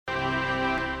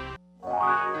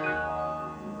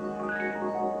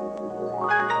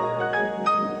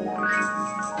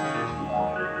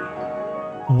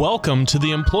Welcome to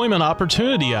the Employment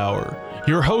Opportunity Hour.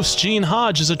 Your host, Gene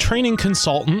Hodge, is a training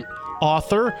consultant,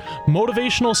 author,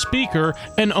 motivational speaker,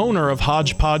 and owner of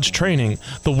Hodgepodge Training,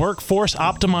 the workforce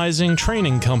optimizing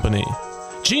training company.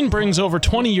 Gene brings over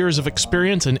 20 years of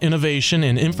experience and innovation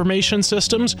in information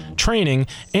systems, training,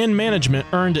 and management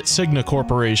earned at Cigna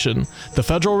Corporation, the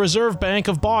Federal Reserve Bank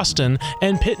of Boston,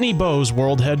 and Pitney Bowes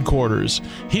World Headquarters.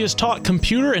 He has taught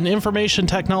computer and information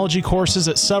technology courses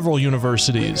at several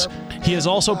universities. He has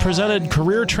also presented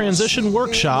career transition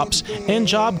workshops and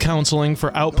job counseling for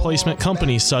outplacement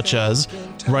companies such as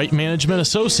Wright Management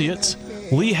Associates,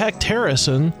 Lee Hecht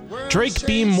Harrison, Drake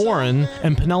Beam Warren,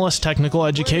 and Pinellas Technical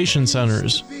Education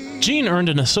Centers. Gene earned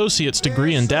an associate's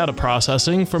degree in data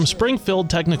processing from Springfield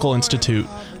Technical Institute,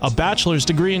 a bachelor's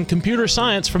degree in computer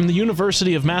science from the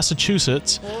University of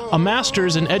Massachusetts, a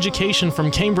master's in education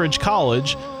from Cambridge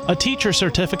College, a teacher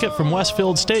certificate from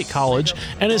Westfield State College,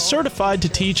 and is certified to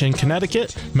teach in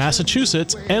Connecticut,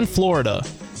 Massachusetts, and Florida.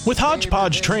 With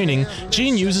Hodgepodge Training,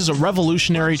 Gene uses a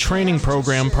revolutionary training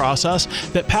program process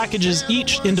that packages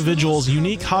each individual's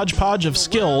unique hodgepodge of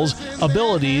skills,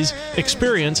 abilities,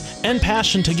 experience, and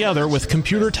passion together with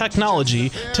computer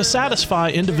technology to satisfy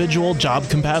individual job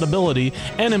compatibility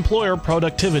and employer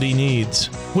productivity needs.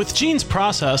 With Gene's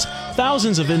process,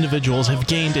 thousands of individuals have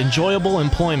gained enjoyable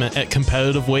employment at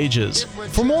competitive wages.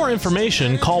 For more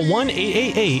information, call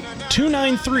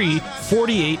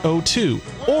 1-888-293-4802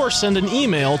 or send an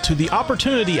email to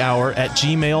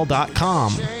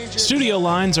theopportunityhour@gmail.com. Studio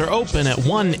lines are open at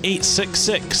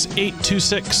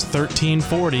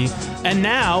 1-866-826-1340. And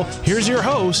now, here's your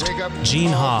host,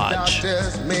 Gene Hodge.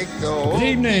 Good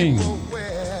evening.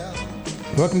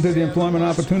 Welcome to the Employment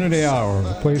Opportunity Hour,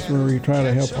 a place where we try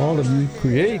to help all of you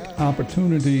create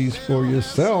opportunities for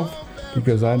yourself,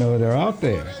 because I know they're out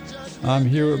there. I'm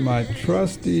here with my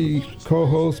trusty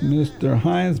co-host, Mr.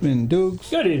 Heinzman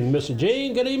Dukes. Good evening, Mr.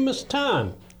 Gene. Good evening, Mr.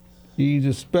 Tom. He's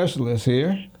a specialist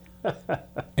here.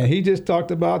 And he just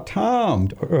talked about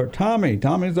Tommy.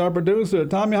 Tommy's our producer.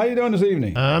 Tommy, how you doing this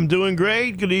evening? I'm doing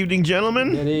great. Good evening,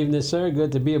 gentlemen. Good evening, sir.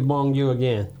 Good to be among you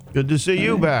again. Good to see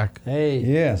you back. Hey.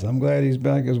 Yes, I'm glad he's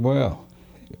back as well.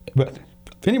 But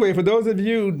anyway, for those of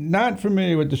you not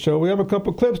familiar with the show, we have a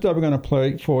couple clips that we're going to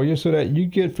play for you so that you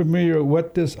get familiar with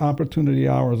what this Opportunity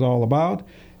Hour is all about.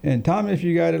 And Tommy, if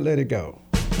you got it, let it go.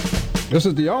 This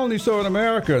is the only show in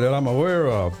America that I'm aware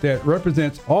of that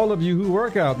represents all of you who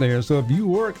work out there. So if you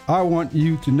work, I want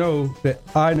you to know that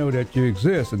I know that you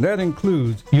exist. And that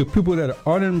includes you people that are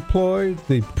unemployed,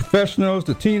 the professionals,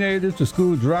 the teenagers, the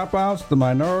school dropouts, the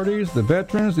minorities, the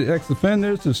veterans, the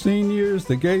ex-offenders, the seniors,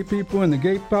 the gay people in the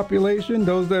gay population,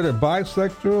 those that are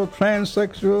bisexual,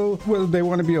 transsexual, whether they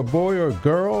want to be a boy or a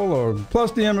girl, or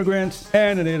plus the immigrants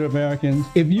and the Native Americans.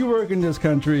 If you work in this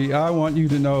country, I want you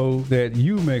to know that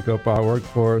you make up our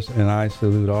workforce, and I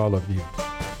salute all of you.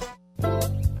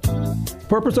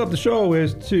 Purpose of the show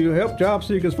is to help job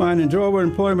seekers find enjoyable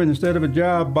employment instead of a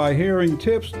job by hearing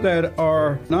tips that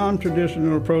are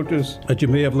non-traditional approaches that you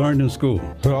may have learned in school.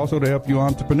 But also to help you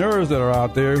entrepreneurs that are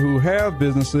out there who have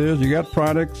businesses, you got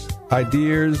products,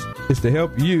 ideas. It's to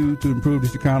help you to improve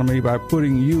this economy by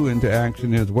putting you into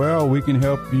action as well. We can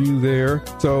help you there.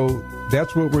 So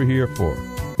that's what we're here for.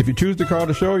 If you choose to call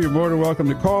the show, you're more than welcome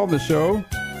to call the show.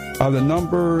 The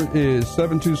number is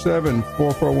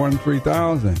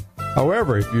 727-441-3000.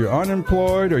 However, if you're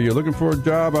unemployed or you're looking for a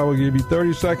job, I will give you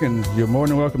 30 seconds. You're more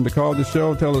than welcome to call the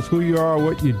show. Tell us who you are,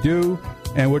 what you do,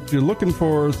 and what you're looking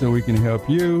for so we can help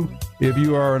you. If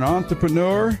you are an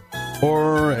entrepreneur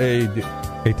or a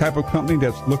type of company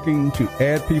that's looking to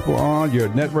add people on, you're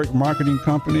a network marketing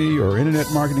company or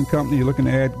internet marketing company, you're looking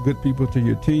to add good people to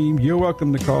your team, you're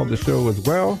welcome to call the show as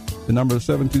well. The number is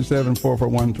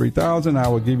 727-441-3000. I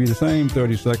will give you the same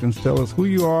 30 seconds. Tell us who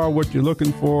you are, what you're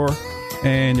looking for,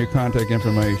 and your contact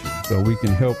information so we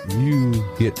can help you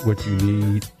get what you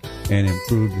need and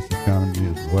improve this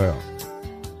economy as well.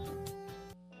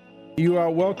 You are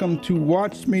welcome to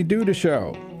watch me do the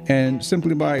show. And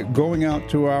simply by going out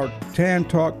to our Tan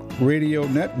Talk radio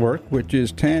network, which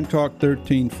is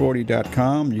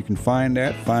tantalk1340.com, you can find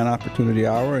that, find Opportunity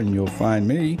Hour, and you'll find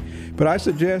me. But I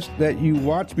suggest that you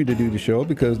watch me to do the show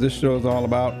because this show is all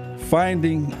about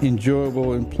finding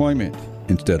enjoyable employment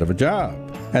instead of a job.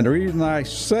 And the reason I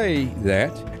say that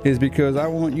is because I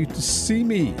want you to see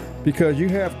me, because you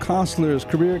have counselors,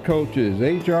 career coaches,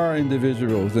 HR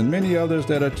individuals, and many others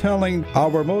that are telling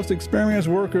our most experienced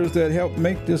workers that help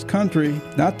make this country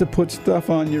not to put stuff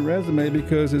on your resume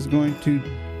because it's going to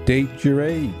date your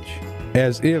age,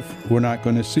 as if we're not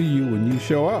going to see you when you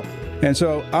show up. And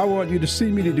so I want you to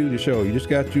see me to do the show. You just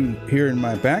got you here in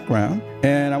my background,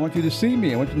 and I want you to see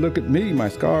me. I want you to look at me, my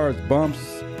scars,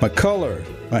 bumps, my color.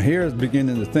 My hair is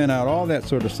beginning to thin out, all that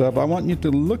sort of stuff. I want you to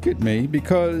look at me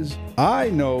because I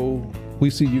know we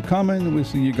see you coming, we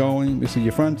see you going, we see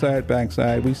your front side, back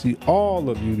side. We see all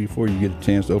of you before you get a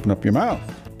chance to open up your mouth.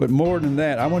 But more than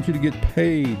that, I want you to get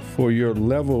paid for your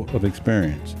level of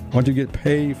experience. I want you to get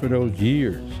paid for those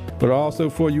years, but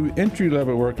also for you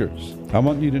entry-level workers. I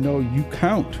want you to know you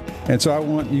count. And so I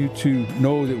want you to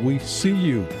know that we see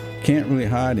you. Can't really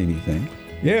hide anything.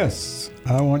 Yes,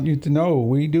 I want you to know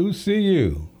we do see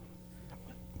you.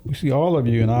 We see all of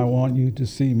you, and I want you to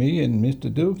see me and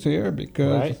Mr. Dukes here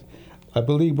because I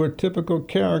believe we're typical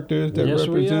characters that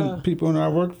represent people in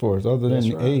our workforce other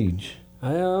than age.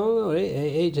 I don't know.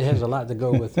 Age has a lot to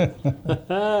go with it.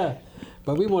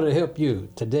 But we want to help you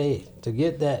today to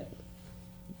get that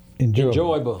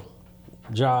enjoyable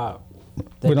job.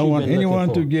 We don't want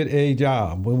anyone to get a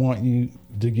job. We want you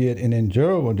to get an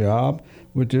enjoyable job,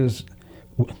 which is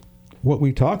what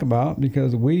we talk about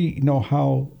because we know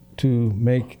how to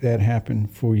make that happen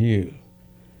for you.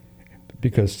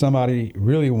 Because somebody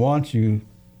really wants you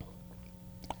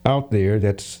out there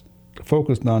that's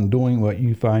focused on doing what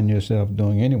you find yourself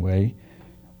doing anyway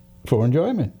for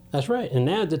enjoyment. That's right. And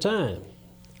now's the time.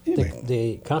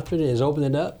 The company is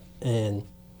opening up and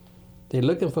they're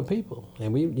looking for people.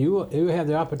 And you have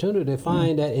the opportunity to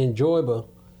find that enjoyable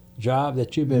job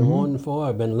that you've been wanting for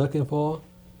or been looking for.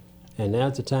 And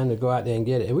now's the time to go out there and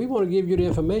get it. And we want to give you the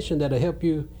information that'll help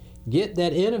you get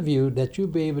that interview that you'll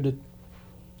be able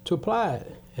to apply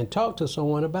and talk to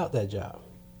someone about that job.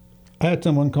 I had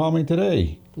someone call me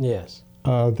today. Yes.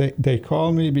 They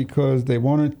called me because they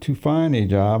wanted to find a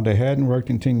job. They hadn't worked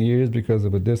in 10 years because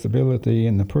of a disability,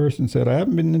 and the person said, I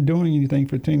haven't been doing anything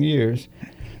for 10 years,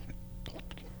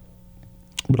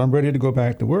 but I'm ready to go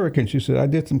back to work. And she said, I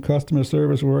did some customer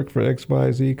service work for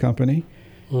XYZ company.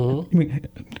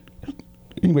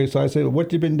 Anyway, so I said,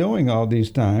 what you been doing all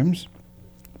these times?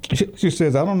 She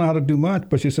says, I don't know how to do much,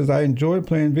 but she says, I enjoy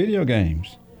playing video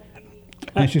games.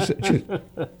 And she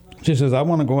says, I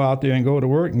want to go out there and go to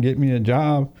work and get me a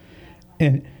job.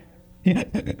 And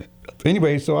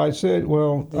anyway, so I said,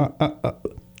 well,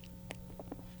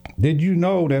 did you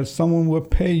know that someone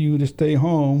would pay you to stay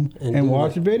home and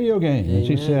watch video games? Amen. And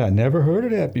she said, I never heard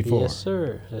of that before. Yes,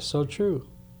 sir. That's so true.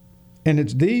 And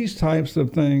it's these types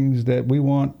of things that we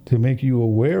want to make you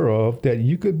aware of that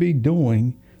you could be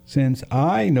doing, since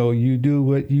I know you do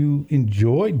what you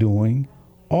enjoy doing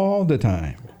all the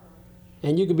time.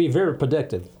 And you can be very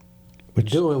productive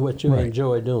doing what you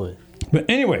enjoy doing. But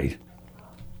anyway,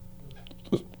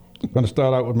 I'm going to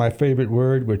start out with my favorite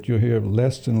word, which you'll hear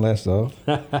less and less of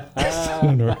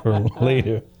sooner or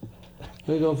later.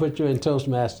 We're going to put you in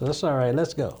Toastmaster. That's all right.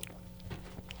 Let's go.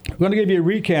 I'm going to give you a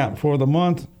recap for the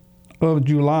month of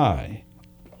July.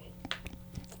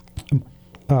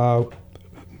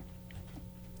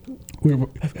 We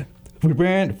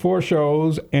ran 4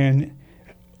 shows, and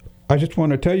I just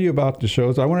want to tell you about the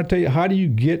shows. I want to tell you, how do you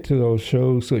get to those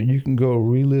shows so you can go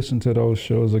re-listen to those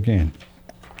shows again?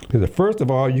 Because first of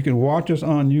all, you can watch us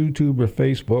on YouTube or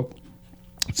Facebook.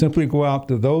 Simply go out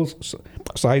to those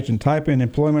sites and type in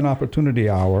Employment Opportunity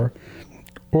Hour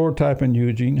or type in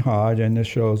Eugene Hodge, and the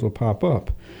shows will pop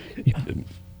up.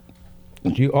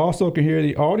 You also can hear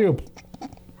the audio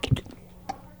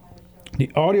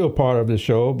part of the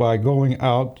show by going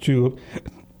out to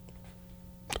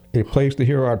a place to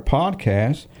hear our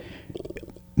podcast.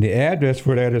 The address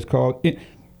for that is called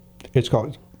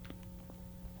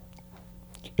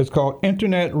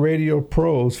Internet Radio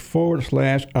Pros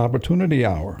 /Opportunity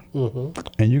Hour.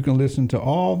 And you can listen to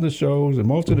all the shows and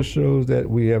most of the shows that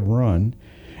we have run.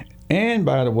 And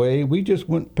by the way, we just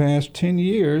went past 10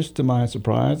 years, to my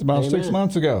surprise, about 6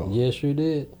 months ago. Yes, you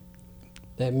did.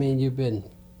 That means you've been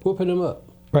whooping them up.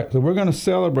 Right, so we're going to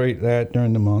celebrate that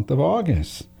during the month of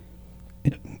August.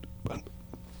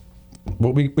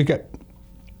 But we got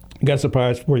a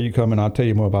surprise for you coming. I'll tell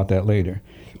you more about that later.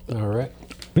 All right.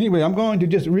 Anyway, I'm going to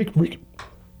just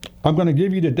I'm going to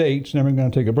give you the dates, and then we're going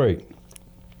to take a break.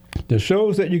 The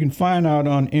shows that you can find out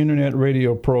on Internet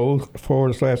Radio Pros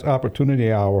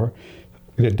 /Opportunity Hour,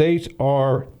 the dates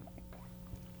are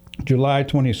July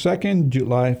 22nd,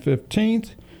 July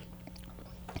 15th,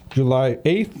 July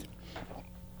 8th,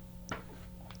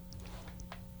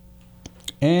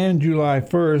 and July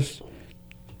 1st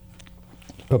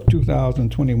of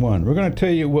 2021. We're going to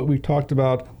tell you what we talked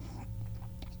about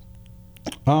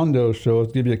on those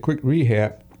shows, give you a quick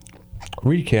recap.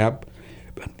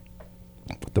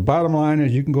 But the bottom line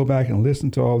is you can go back and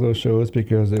listen to all those shows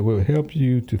because it will help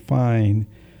you to find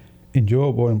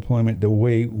enjoyable employment the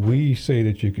way we say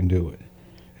that you can do it.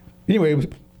 Anyway,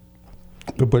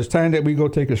 but it's time that we go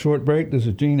take a short break. This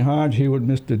is Gene Hodge here with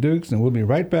Mr. Dukes, and we'll be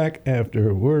right back after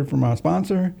a word from our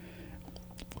sponsor.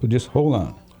 So just hold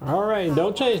on. All right,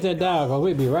 don't change that dial, because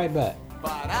we'll be right back.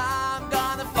 But I'm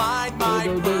gonna find my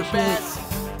purpose.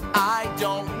 I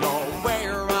don't know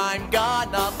where I'm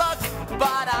gonna look,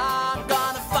 but I'm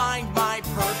gonna find my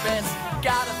purpose.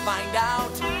 Gotta find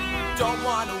out, don't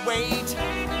wanna wait.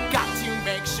 Got to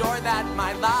make sure that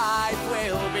my life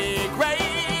will be great.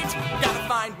 Gotta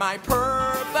find my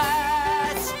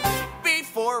purpose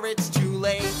before it's too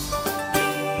late.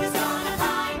 He's gonna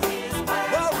find his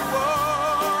purpose. Whoa,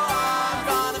 whoa, I'm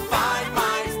gonna find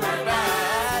my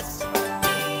purpose.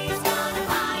 He's gonna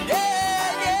find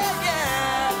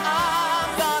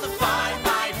I'm gonna find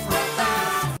my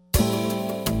purpose.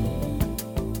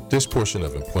 This portion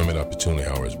of Employment Opportunity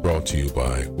Hour is brought to you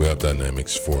by Web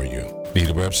Dynamics 4U. Need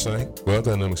a website? Web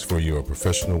Dynamics 4U are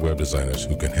professional web designers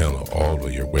who can handle all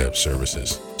of your web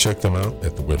services. Check them out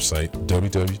at the website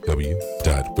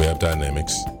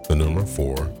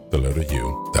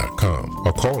www.webdynamics4u.com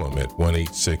or call them at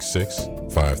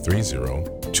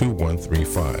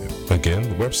 1-866-530-2135. Again,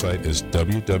 the website is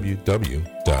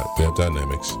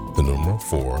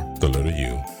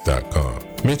www.webdynamics4u.com.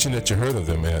 Mention that you heard of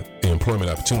them at the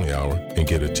Employment Opportunity Hour and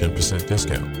get a 10%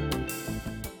 discount.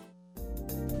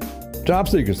 Job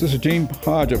seekers, this is Gene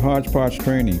Hodge of Hodgepodge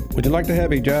Training. Would you like to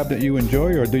have a job that you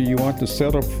enjoy, or do you want to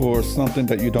settle for something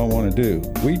that you don't want to do?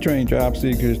 We train job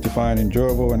seekers to find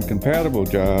enjoyable and compatible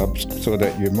jobs so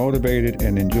that you're motivated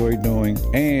and enjoy doing,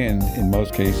 and in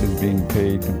most cases, being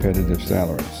paid competitive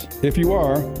salaries. If you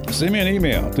are, send me an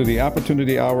email to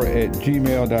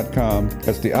theopportunityhour@gmail.com.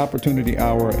 That's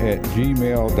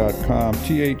theopportunityhour@gmail.com.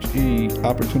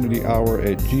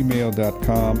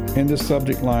 opportunityhour@gmail.com. In the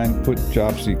subject line, put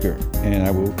job seeker, and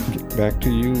I will get back to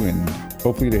you and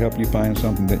hopefully to help you find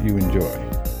something that you enjoy.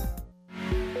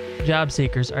 Job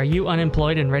seekers, are you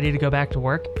unemployed and ready to go back to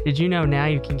work? Did you know now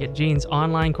you can get Gene's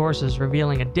online courses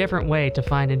revealing a different way to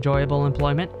find enjoyable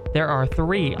employment? There are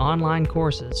 3 online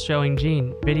courses showing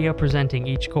Gene video presenting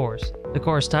each course. The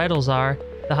course titles are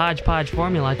The Hodgepodge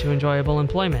Formula to Enjoyable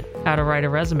Employment, How to Write a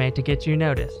Resume to Get You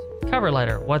Noticed, Cover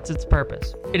Letter, What's Its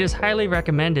Purpose? It is highly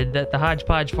recommended that the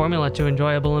Hodgepodge Formula to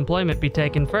Enjoyable Employment be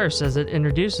taken first, as it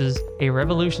introduces a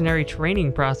revolutionary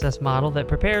training process model that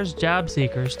prepares job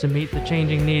seekers to meet the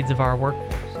changing needs of our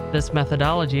workforce. This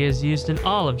methodology is used in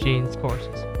all of Gene's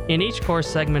courses. In each course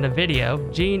segment of video,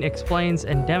 Gene explains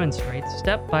and demonstrates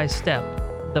step by step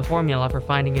the formula for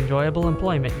finding enjoyable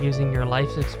employment using your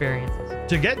life's experiences.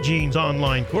 To get Gene's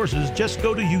online courses, just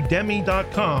go to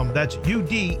udemy.com. That's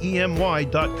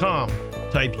udemy.com.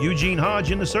 Type Eugene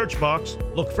Hodge in the search box,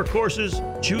 look for courses,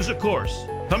 choose a course.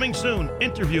 Coming soon,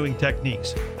 interviewing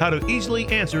techniques, how to easily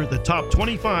answer the top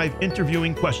 25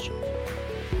 interviewing questions.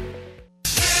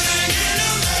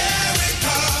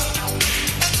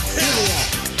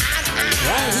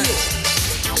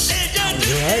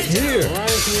 Right here.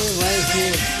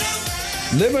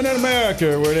 Living in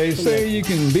America, where they say you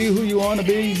can be who you want to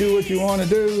be, do what you want to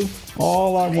do.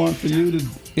 All I want for you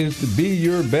is to be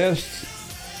your best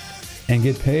and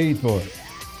get paid for it.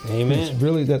 Amen.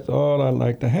 That's all I'd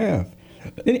like to have.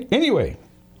 Anyway,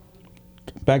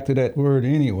 back to that word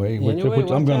anyway, which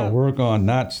I'm going to work on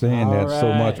not saying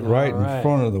so much right in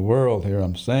front of the world here.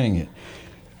 I'm saying it.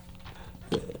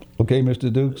 Okay,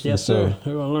 Mr. Dukes? Yes, sir.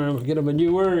 We're going to learn, get them a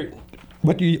new word.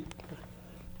 But you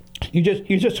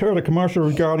just heard a commercial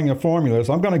regarding a formula,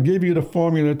 so I'm going to give you the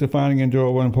formula to finding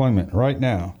enjoyable employment right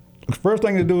now. The first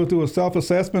thing to do is do a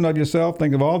self-assessment of yourself.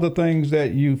 Think of all the things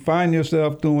that you find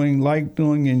yourself doing, like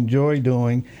doing, enjoy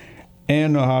doing,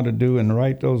 and know how to do, and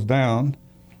write those down.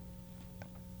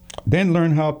 Then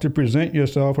learn how to present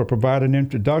yourself or provide an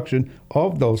introduction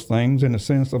of those things in the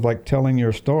sense of like telling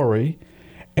your story.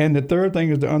 And the third thing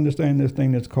is to understand this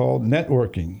thing that's called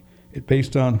networking. It's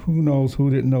based on who knows who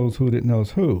that knows who that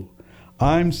knows who.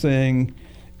 I'm saying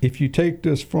if you take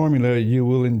this formula, you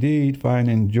will indeed find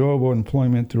enjoyable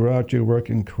employment throughout your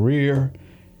working career.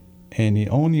 And the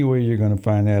only way you're going to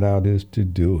find that out is to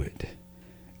do it.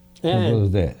 And what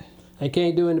is that? I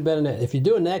can't do any better than that. If you're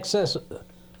doing the excess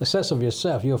of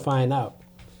yourself, you'll find out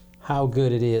how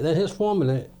good it is. And his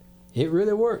formula, it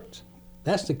really works.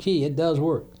 That's the key. It does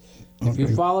work. If you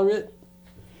follow it,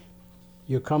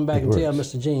 you'll come back and tell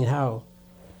Mr. Gene how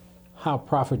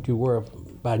profit you were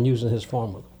by using his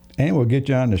formula. And we'll get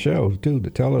you on the show, too, to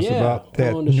tell us about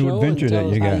that new adventure that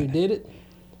you got. How you did it.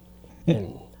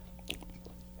 And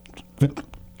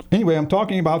anyway, I'm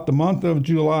talking about the month of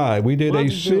July. We did a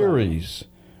series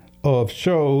of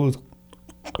shows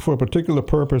for a particular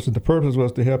purpose, and the purpose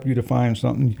was to help you to find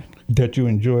something that you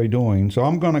enjoy doing. So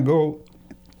I'm going to go.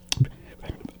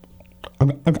 I'm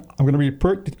going to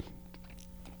repeat.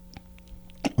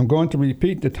 I'm going to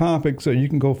repeat the topic so you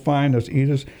can go find us.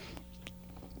 Either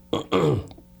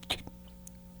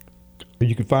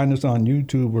you can find us on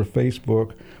YouTube or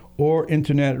Facebook or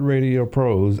Internet Radio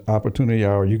Pros Opportunity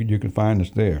Hour. You can find us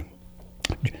there.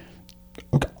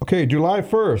 Okay, July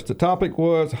 1st. The topic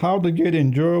was how to get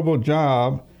enjoyable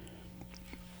job.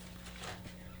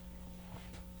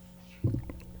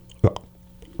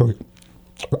 Okay,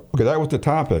 that was the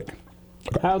topic.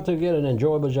 How to get an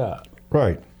enjoyable job.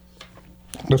 Right.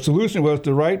 The solution was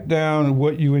to write down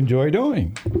what you enjoy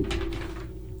doing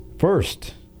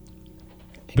first.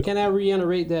 Can I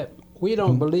reiterate that? We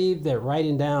don't believe that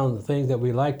writing down the things that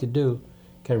we like to do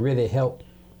can really help.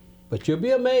 But you'll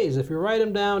be amazed if you write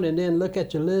them down and then look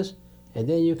at your list, and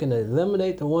then you can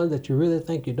eliminate the ones that you really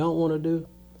think you don't want to do.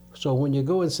 So when you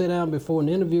go and sit down before an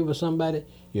interview with somebody,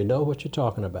 you know what you're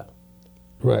talking about.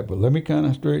 Right, but let me kind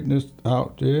of straighten this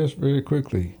out just very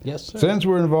quickly. Yes, sir. Since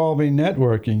we're involving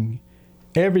networking,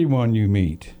 everyone you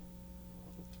meet,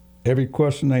 every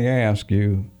question they ask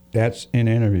you, that's an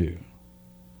interview.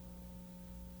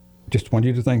 Just want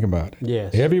you to think about it.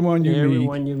 Yes. Everyone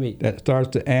you meet that starts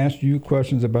to ask you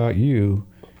questions about you,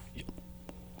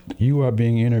 you are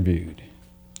being interviewed.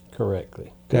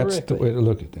 Correctly. That's the way to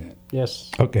look at that. Yes.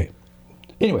 Okay.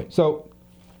 Anyway, so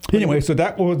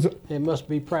that was... It must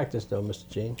be practiced, though, Mr.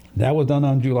 Gene. That was done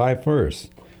on July 1st.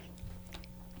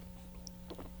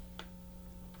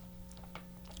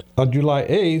 On July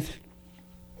 8th,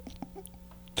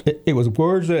 it was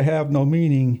words that have no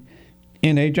meaning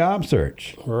in a job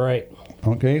search. Right.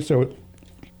 Okay, so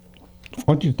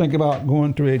once you think about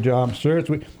going through a job search,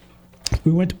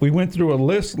 we went through a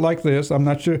list like this. I'm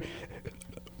not sure.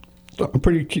 I'm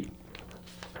pretty sure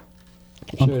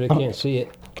they can't see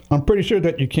it. I'm pretty sure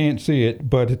that you can't see it,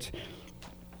 but it's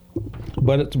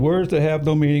words that have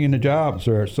no meaning in the job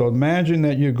search. So imagine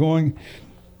that you're going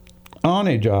on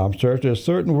a job search. There's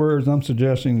certain words I'm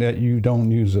suggesting that you don't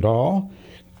use at all.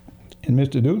 And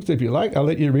Mr. Dukes, if you like, I'll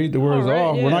let you read the words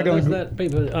off. Yeah, We're not going to let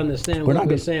people understand what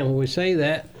we're saying when we say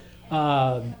that.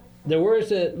 The words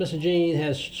that Mr. Gene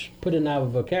has put in our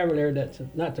vocabulary that's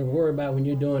not to worry about when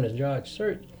you're doing a job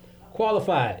search.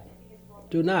 Qualified.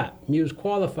 Do not use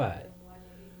qualified.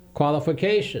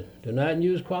 Qualification. Do not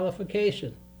use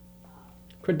qualification.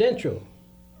 Credential.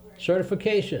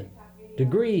 Certification.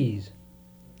 Degrees.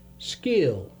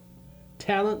 Skill.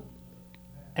 Talent.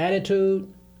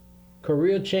 Attitude.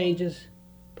 Career changes.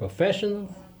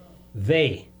 Professional.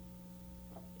 They.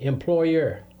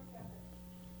 Employer.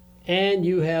 And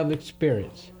you have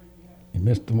experience. You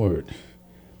missed the word.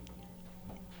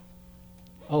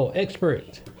 Oh,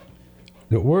 expert.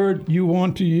 The word you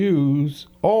want to use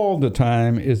all the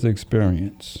time is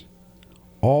experience.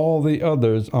 All the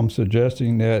others, I'm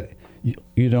suggesting that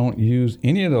you don't use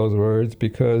any of those words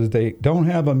because they don't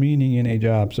have a meaning in a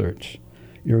job search.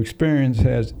 Your experience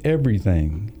has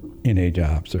everything in a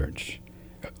job search.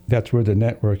 That's where the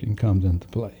networking comes into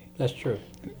play. That's true.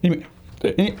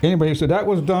 Anyway, so that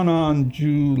was done on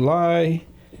July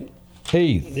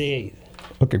 8th. The 8th.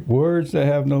 Okay, words that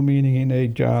have no meaning in a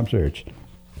job search.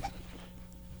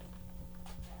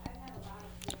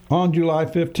 On July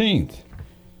 15th,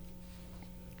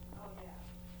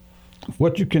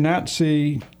 what you cannot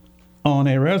see on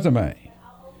a resume.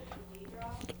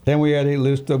 And we had a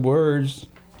list of words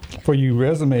for you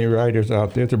resume writers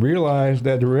out there to realize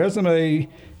that the resume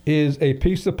is a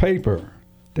piece of paper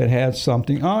that has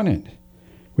something on it,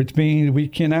 which means we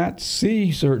cannot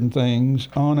see certain things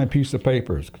on a piece of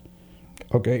paper.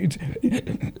 Okay.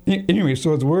 Anyway,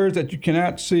 so it's words that you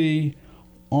cannot see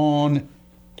on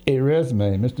a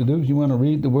resume. Mr. Dukes, you want to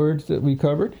read the words that we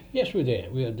covered? Yes, we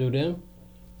did. We'll do them.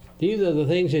 These are the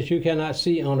things that you cannot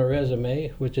see on a resume,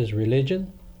 which is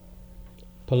religion,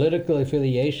 political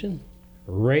affiliation,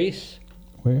 race,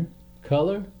 Where?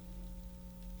 color,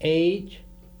 age,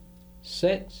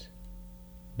 sex,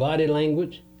 body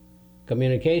language,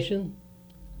 communication,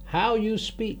 how you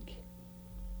speak,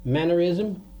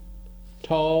 mannerism,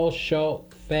 tall,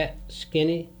 short, fat,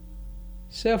 skinny,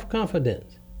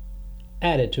 self-confidence,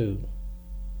 attitude.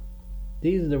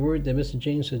 These are the words that Mr.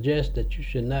 Gene suggests that you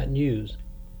should not use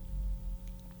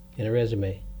in a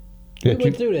resume. We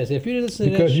went through this. If you listen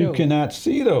to that show, because you cannot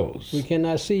see those. We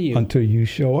cannot see you until you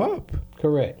show up.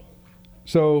 Correct.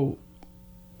 So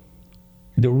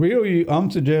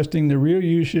I'm suggesting the real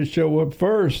you should show up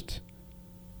first,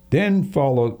 then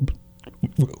follow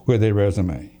with a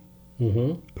resume.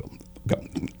 Mm-hmm.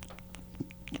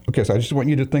 Okay, so I just want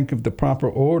you to think of the proper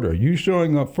order. You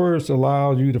showing up first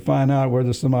allows you to find out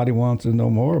whether somebody wants to know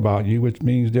more about you, which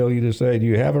means they'll either say, do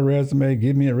you have a resume,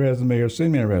 give me a resume, or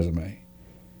send me a resume.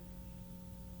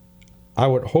 I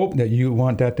would hope that you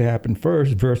want that to happen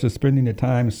first versus spending the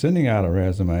time sending out a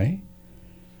resume,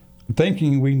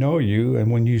 thinking we know you,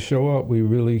 and when you show up, we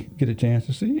really get a chance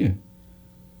to see you.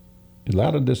 A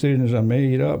lot of decisions are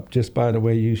made up just by the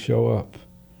way you show up,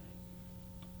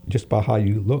 just by how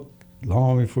you look,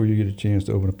 long before you get a chance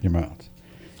to open up your mouth.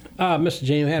 Mr.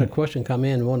 James, I had a question come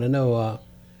in. Want to know,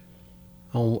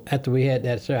 after we had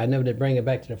that, sir, I never did bring it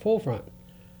back to the forefront.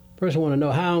 First, I want to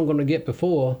know how I'm going to get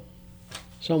before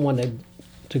someone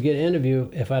to get an interview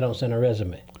if I don't send a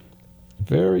resume.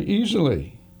 Very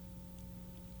easily.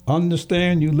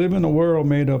 Understand you live in a world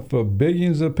made up of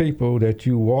billions of people that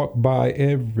you walk by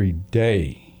every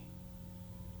day.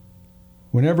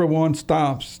 Whenever one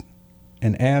stops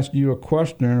and asks you a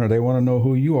question, or they want to know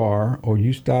who you are, or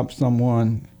you stop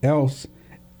someone else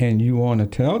and you want to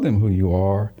tell them who you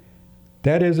are,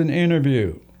 that is an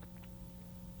interview.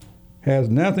 Has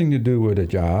nothing to do with a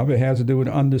job. It has to do with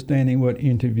understanding what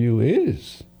interview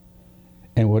is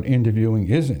and what interviewing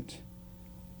isn't.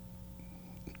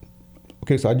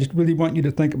 Okay, so I just really want you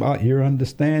to think about your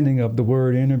understanding of the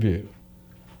word interview.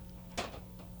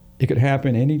 It could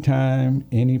happen anytime,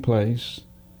 any place.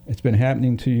 It's been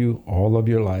happening to you all of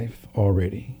your life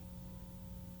already.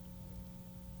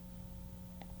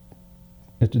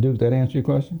 Mr. Duke, that answer your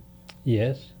question?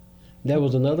 Yes. There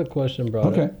was another question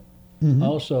brought up.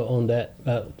 Also on that,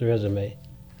 about the resume.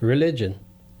 Religion.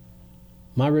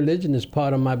 My religion is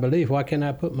part of my belief. Why can't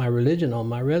I put my religion on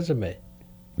my resume?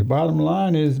 The bottom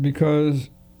line is because,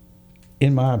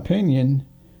 in my opinion,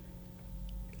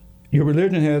 your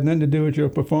religion has nothing to do with your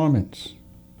performance.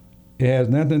 It has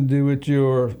nothing to do with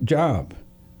your job.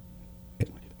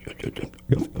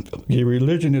 Your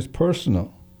religion is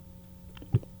personal.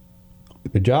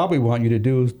 The job we want you to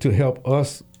do is to help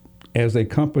us as a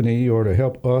company, or to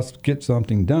help us get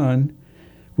something done,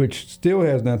 which still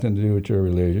has nothing to do with your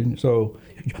religion. So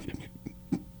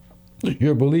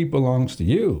your belief belongs to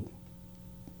you.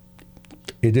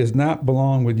 It does not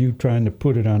belong with you trying to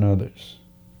put it on others.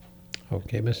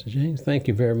 Okay, Mr. James, thank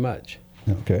you very much.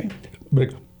 Okay.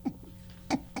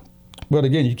 But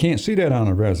again, you can't see that on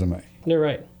a resume. You're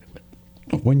right.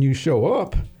 When you show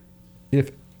up,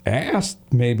 if asked,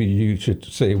 maybe you should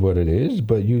say what it is,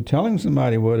 but you telling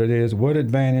somebody what it is, what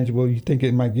advantage will you think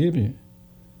it might give you?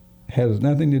 It has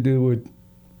nothing to do with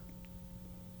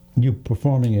you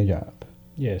performing a job.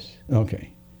 Yes.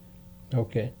 Okay.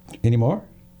 Okay. Any more?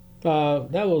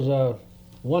 That was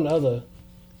one other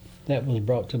that was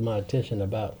brought to my attention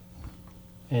about,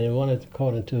 and it wanted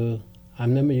according to, I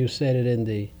remember you said it in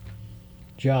the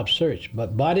job search,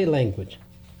 but body language.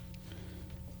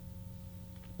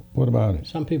 What about it?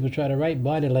 Some people try to write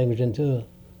body language into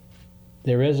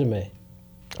their resume.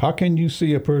 How can you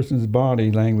see a person's body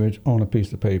language on a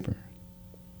piece of paper?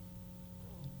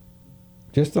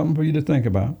 Just something for you to think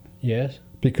about. Yes.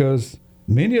 Because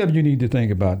many of you need to think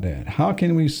about that. How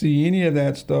can we see any of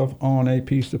that stuff on a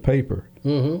piece of paper?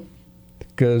 Mm-hmm.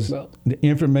 Because the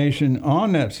information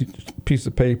on that piece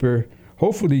of paper,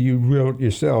 hopefully you wrote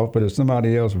yourself, but if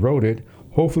somebody else wrote it,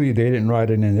 hopefully they didn't write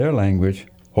it in their language.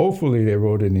 Hopefully they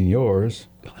wrote it in yours,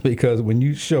 because when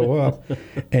you show up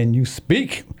and you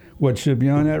speak what should be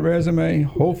on that resume,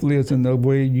 hopefully it's in the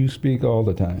way you speak all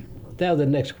the time. That was the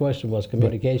next question, was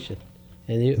communication.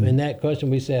 Right. And in that question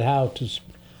we said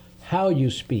how you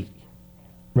speak.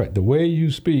 Right. The way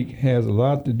you speak has a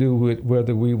lot to do with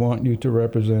whether we want you to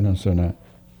represent us or not.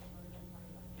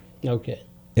 Okay.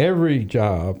 Every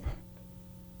job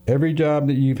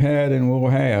that you've had and will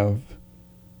have,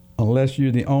 unless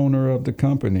you're the owner of the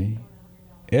company,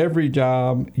 every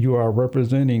job you are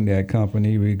representing that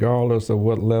company, regardless of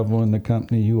what level in the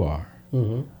company you are.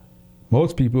 Mm-hmm.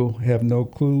 Most people have no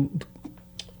clue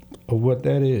of what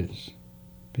that is,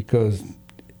 because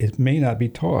it may not be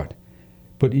taught.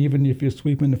 But even if you're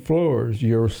sweeping the floors,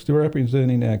 you're still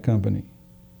representing that company.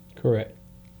 Correct.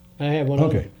 I have one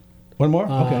Okay. other. One more?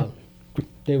 Okay.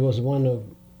 There was one of,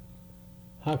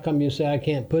 how come you say I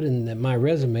can't put in my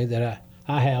resume that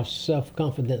I have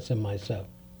self-confidence in myself?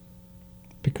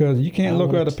 Because you can't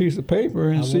look at a piece of paper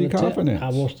and see confidence. I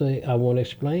want to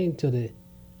explain to the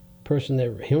person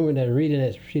human that reading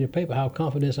that sheet of paper how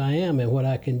confident I am and what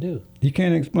I can do. You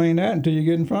can't explain that until you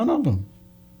get in front of them.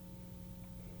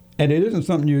 And it isn't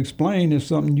something you explain, it's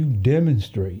something you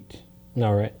demonstrate.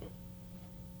 All right.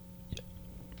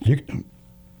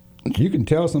 You can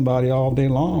tell somebody all day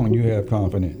long you have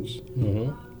confidence.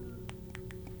 Mm-hmm.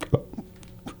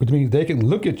 which means they can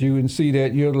look at you and see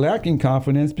that you're lacking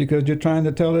confidence because you're trying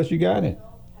to tell us you got it.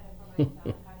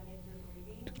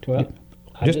 Well,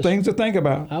 just things to think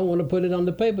about. I want to put it on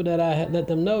the paper that I let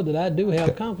them know that I do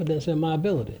have confidence in my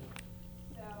ability.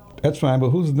 That's fine,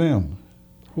 but who's them?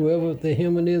 Whoever the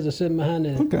human is that's sitting behind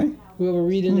it. Okay. Whoever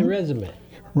reading the resume.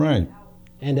 Right.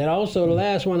 And that also the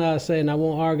last one I say, and I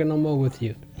won't argue no more with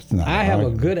you. It's not I have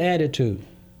arguing. a good attitude.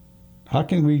 How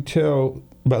can we tell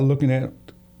by looking at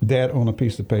that on a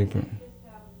piece of paper?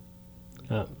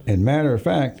 And matter of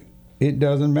fact, it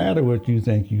doesn't matter what you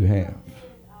think you have.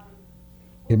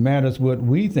 It matters what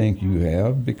we think you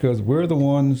have, because we're the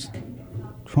ones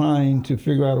trying to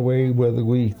figure out a way whether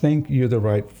we think you're the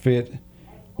right fit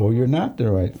or you're not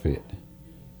the right fit.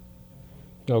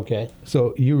 Okay.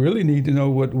 So you really need to know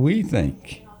what we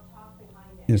think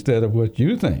instead of what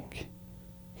you think.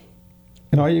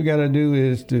 And all you got to do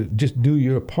is to just do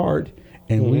your part,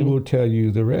 and we will tell you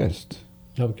the rest.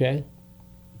 Okay.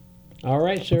 All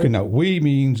right, sir. Okay, now we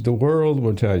means the world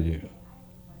will tell you.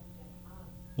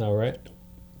 All right.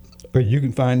 But you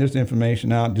can find this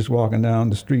information out just walking down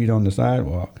the street on the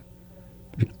sidewalk.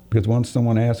 Because once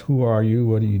someone asks, who are you,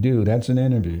 what do you do, that's an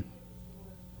interview.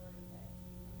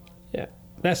 Yeah.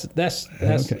 That's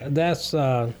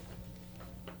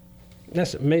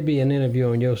maybe an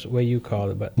interview on your way you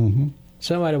call it, but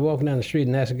somebody walking down the street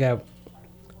and ask a guy,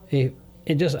 it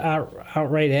just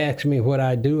outright asks me what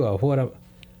I do or what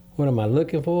am I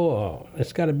looking for, or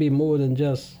it's got to be more than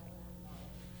just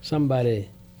somebody.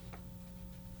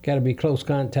 Got to be close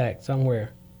contact somewhere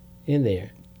in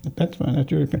there. That's fine. That's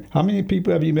your opinion. How many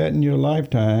people have you met in your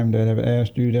lifetime that have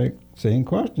asked you that same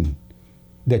question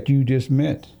that you just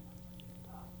met?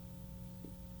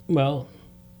 Well,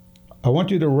 I want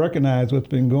you to recognize what's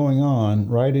been going on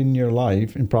right in your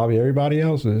life and probably everybody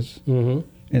else's, and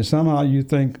somehow you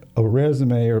think a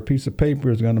resume or a piece of paper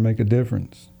is going to make a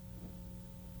difference.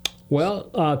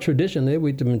 Well, traditionally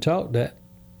we've been taught that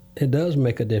it does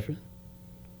make a difference.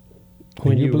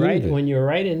 When you you write, believe it. when you're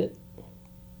writing it,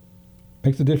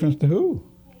 Makes a difference to who?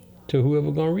 to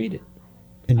whoever gonna read it.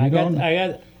 And you I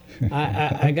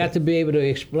don't. got to be able to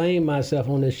explain myself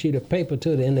on this sheet of paper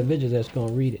to the individual that's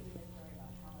gonna read it.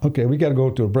 Okay, we got to go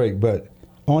to a break, but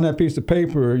on that piece of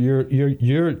paper,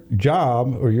 your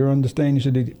job or your understanding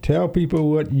should be tell people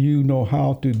what you know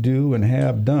how to do and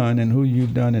have done and who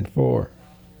you've done it for.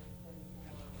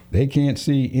 They can't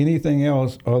see anything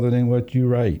else other than what you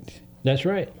write. That's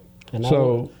right. And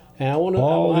So I want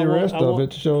all the rest of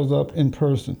it shows up in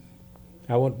person.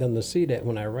 I want them to see that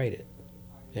when I write it,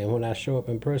 and when I show up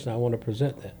in person, I want to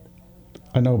present that.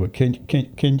 I know, but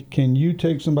can you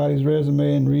take somebody's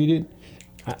resume and read it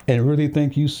and really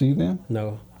think you see them?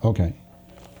 No, Okay.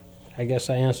 I guess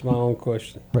I answered my own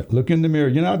question. Right. Look in the mirror.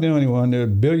 You're not the only one. There are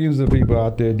billions of people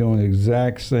out there doing the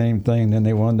exact same thing. Then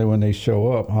they wonder when they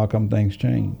show up, how come things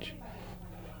change?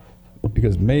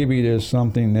 Because maybe there's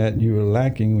something that you were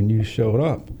lacking when you showed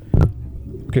up.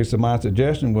 Okay, so my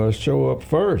suggestion was show up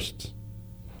first,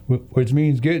 which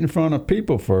means get in front of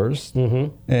people first.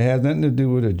 It has nothing to do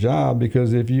with a job,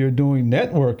 because if you're doing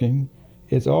networking,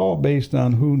 it's all based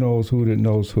on who knows who that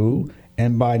knows who.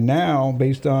 And by now,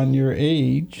 based on your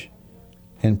age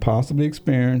and possibly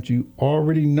experience, you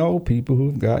already know people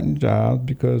who've gotten jobs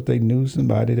because they knew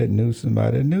somebody that knew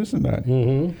somebody that knew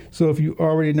somebody. So if you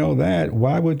already know that,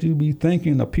 why would you be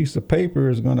thinking a piece of paper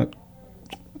is going to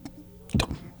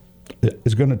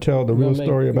tell the real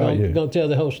story about you? Going to tell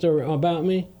the whole story about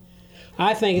me?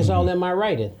 I think it's all in my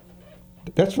writing.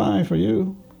 That's fine for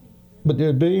you. But there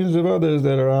are billions of others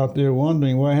that are out there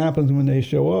wondering what happens when they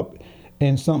show up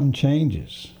and something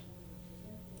changes.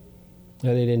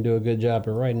 That they didn't do a good job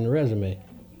of writing the resume.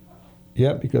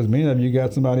 Yep, because many of you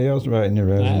got somebody else writing your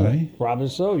resume. Probably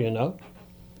so, you know.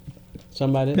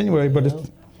 Somebody. Anyway, but you know.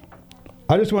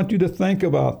 I just want you to think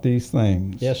about these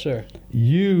things. Yes, sir.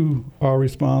 You are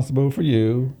responsible for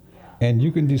you, and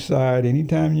you can decide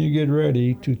anytime you get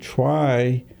ready to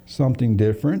try something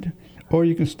different, or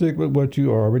you can stick with what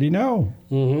you already know.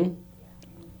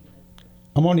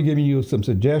 I'm only giving you some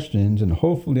suggestions, and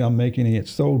hopefully I'm making it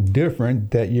so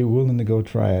different that you're willing to go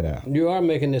try it out. You are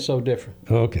making it so different.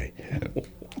 Okay.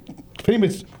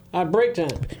 Famous. Break time.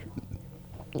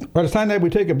 By the time that we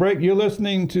take a break, you're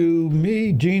listening to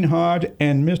me, Gene Hodge,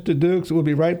 and Mr. Dukes. We'll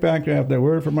be right back after a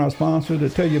word from our sponsor to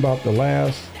tell you about the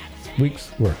last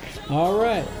week's work. All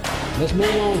right. Let's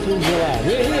move on through July.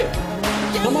 We're here.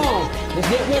 Come on. Let's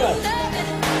get with us.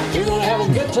 We're going to have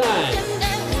a good time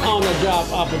on the Job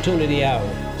Opportunity Hour.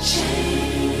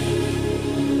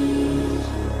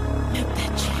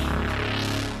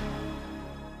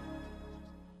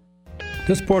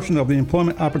 This portion of the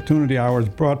Employment Opportunity Hour is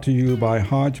brought to you by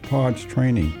Hodgepodge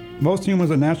Training. Most humans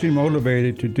are naturally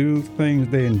motivated to do things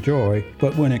they enjoy,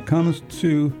 but when it comes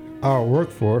to our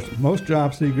workforce, most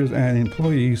job seekers and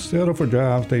employees settle for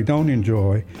jobs they don't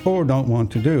enjoy or don't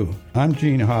want to do. I'm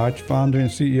Gene Hodge, founder and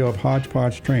CEO of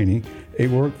Hodgepodge Training, a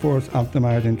workforce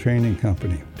optimizing training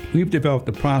company. We've developed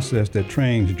a process that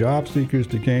trains job seekers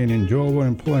to gain enjoyable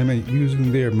employment using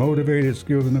their motivated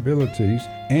skills and abilities,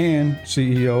 and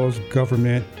CEOs,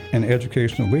 government, and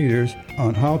educational leaders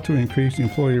on how to increase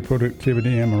employee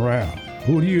productivity and morale.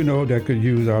 Who do you know that could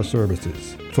use our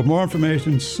services? For more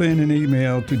information, send an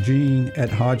email to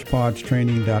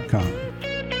gene@hodgepodgetraining.com.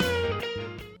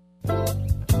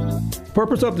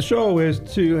 Purpose of the show is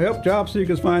to help job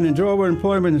seekers find enjoyable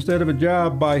employment instead of a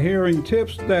job by hearing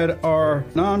tips that are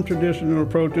non-traditional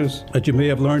approaches that you may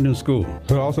have learned in school.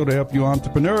 But also to help you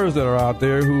entrepreneurs that are out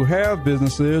there who have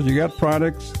businesses, you got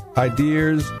products,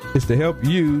 ideas. It's to help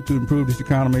you to improve this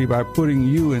economy by putting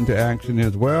you into action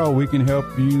as well. We can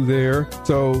help you there.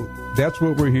 So that's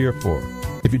what we're here for.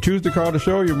 If you choose to call the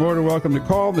show, you're more than welcome to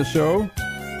call the show.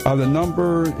 The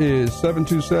number is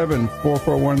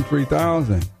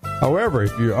 727-441-3000. However,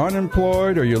 if you're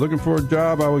unemployed or you're looking for a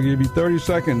job, I will give you 30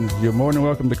 seconds. You're more than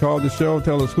welcome to call the show.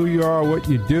 Tell us who you are, what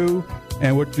you do,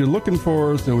 and what you're looking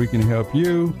for so we can help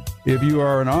you. If you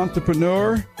are an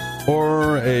entrepreneur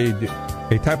or a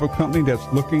type of company that's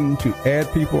looking to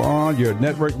add people on, you're a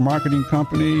network marketing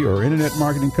company or internet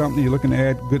marketing company, you're looking to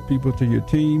add good people to your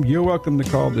team, you're welcome to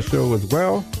call the show as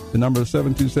well. The number is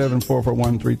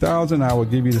 727-441-3000. I will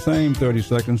give you the same 30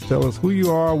 seconds. Tell us who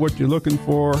you are, what you're looking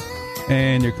for,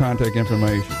 and your contact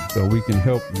information so we can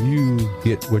help you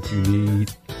get what you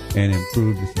need and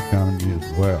improve this economy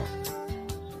as well.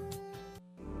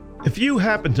 If you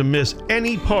happen to miss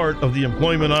any part of the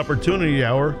Employment Opportunity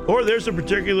Hour, or there's a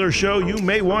particular show you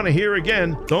may want to hear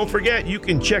again, don't forget you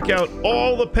can check out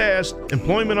all the past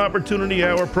Employment Opportunity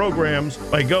Hour programs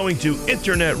by going to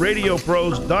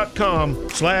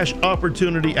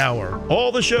internetradiopros.com/opportunity hour.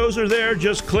 All the shows are there.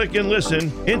 Just click and listen.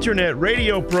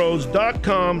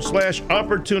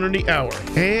 internetradiopros.com/opportunity hour.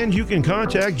 And you can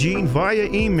contact Gene via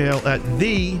email at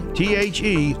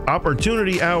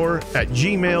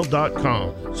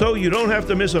opportunityhour@gmail.com. So you don't have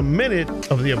to miss a minute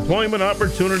of the Employment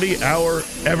Opportunity Hour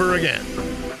ever again.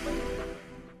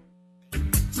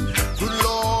 Good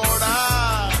Lord,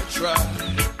 I try.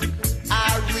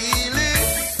 I really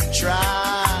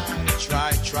try.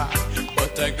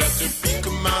 But I got to pick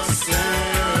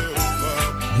myself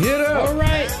up. Get up. All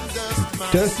right.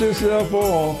 Dust yourself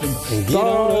off and start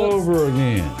all over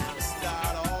again.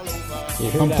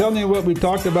 I'm telling you what we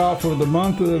talked about for the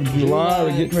month of July.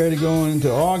 We're getting ready to go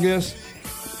into August.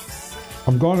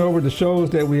 I'm going over the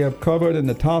shows that we have covered and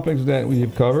the topics that we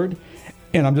have covered.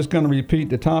 And I'm just going to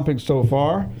repeat the topics so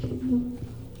far.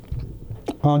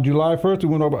 On July 1st,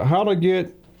 we went over how to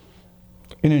get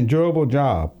an enjoyable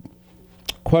job.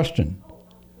 Question.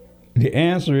 The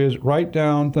answer is write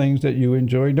down things that you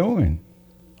enjoy doing.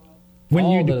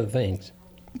 All the things.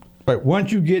 Right.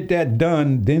 Once you get that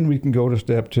done, then we can go to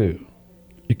step 2.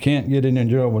 You can't get an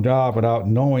enjoyable job without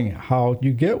knowing how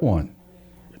you get one.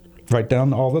 Write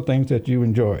down all the things that you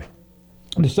enjoy.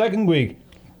 The second week,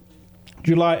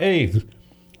 July 8th,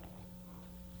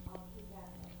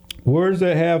 words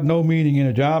that have no meaning in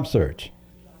a job search.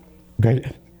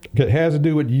 Okay. It has to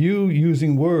do with you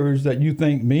using words that you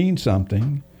think mean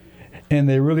something, and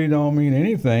they really don't mean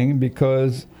anything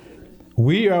because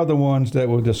we are the ones that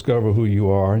will discover who you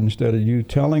are instead of you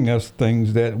telling us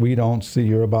things that we don't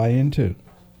see or buy into.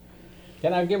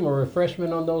 Can I give them a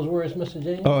refreshment on those words, Mr.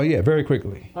 James? Oh, yeah, very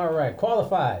quickly. All right.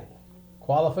 Qualified,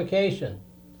 qualification,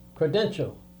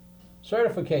 credential,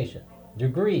 certification,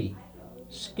 degree,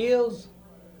 skills,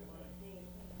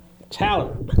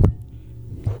 talent.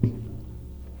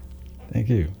 Thank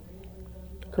you.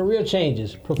 Career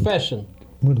changes, profession.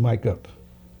 Move the mic up.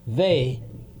 They,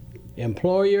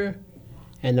 employer,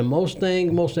 and the most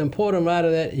important out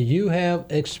of that, you have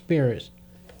experience,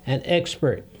 an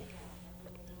expert.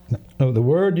 No, the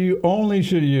word you only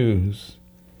should use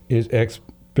is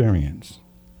experience.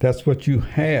 That's what you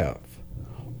have.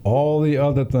 All the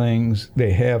other things,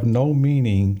 they have no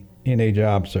meaning in a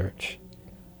job search.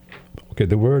 Okay,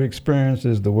 the word experience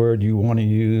is the word you want to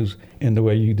use in the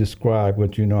way you describe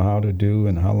what you know how to do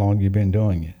and how long you've been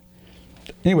doing it.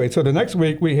 Anyway, so the next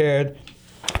week we had,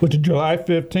 which is July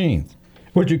 15th,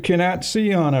 what you cannot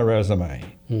see on a resume.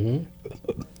 Mm-hmm.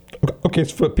 Okay,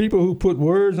 it's for people who put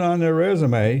words on their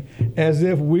resume as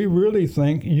if we really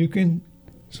think you can,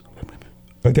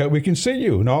 that we can see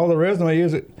you. And all the resume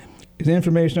is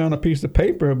information on a piece of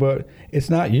paper, but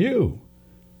it's not you.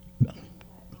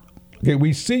 Okay,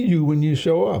 we see you when you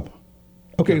show up.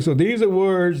 Okay, so these are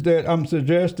words that I'm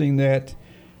suggesting that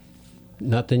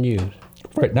Not to use.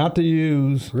 right not to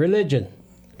use. Religion,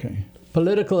 Okay.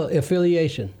 political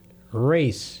affiliation,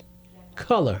 race,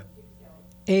 color,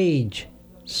 age,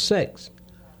 sex,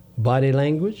 body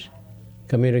language,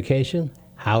 communication,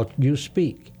 how you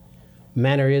speak,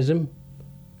 mannerism,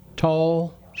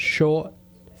 tall, short,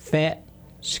 fat,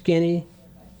 skinny,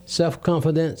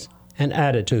 self-confidence, and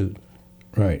attitude.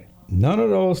 Right. None of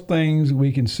those things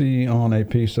we can see on a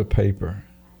piece of paper.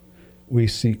 We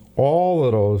see all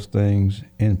of those things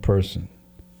in person.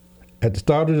 At the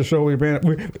start of the show, we ran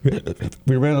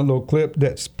a little clip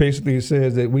that basically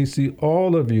says that we see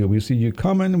all of you. We see you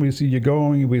coming, we see you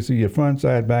going, we see your front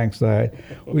side, back side.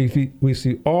 We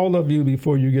see all of you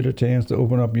before you get a chance to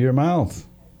open up your mouth.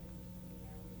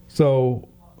 So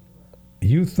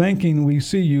you thinking we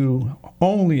see you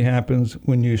only happens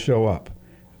when you show up,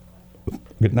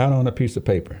 but not on a piece of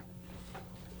paper.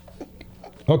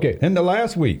 Okay, in the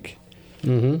last week,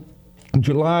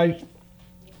 July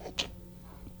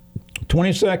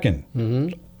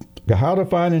 22nd, how to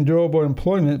find enjoyable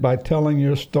employment by telling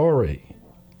your story.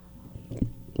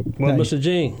 Well, Now, Mr.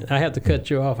 Gene, I have to cut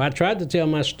you off. I tried to tell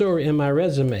my story in my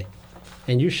resume,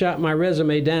 and you shot my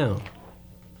resume down.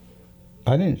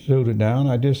 I didn't shoot it down.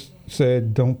 I just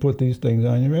said, don't put these things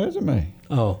on your resume.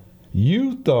 Oh,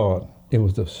 You thought it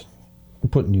was just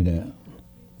putting you down.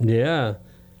 yeah.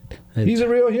 He's a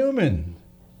real human.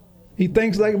 He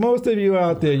thinks like most of you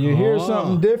out there. You hear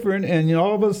something different, and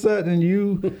all of a sudden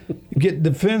you get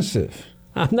defensive.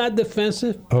 I'm not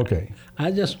defensive. Okay.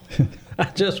 I just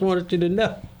wanted you to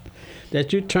know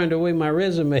that you turned away my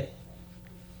resume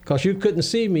because you couldn't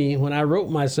see me when I wrote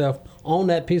myself on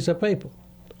that piece of paper.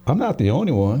 I'm not the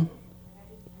only one.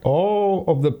 All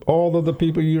of the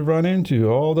people you run into,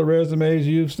 all the resumes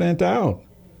you've sent out,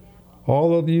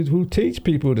 all of you who teach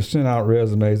people to send out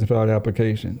resumes and fill out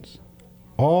applications,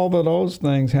 all of those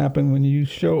things happen when you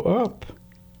show up.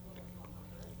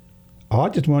 I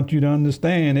just want you to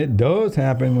understand it does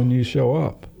happen when you show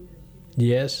up.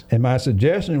 Yes. And my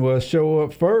suggestion was show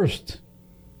up first.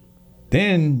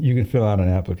 Then you can fill out an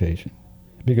application.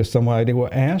 Because somebody will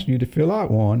ask you to fill out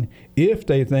one if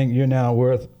they think you're now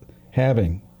worth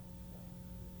having.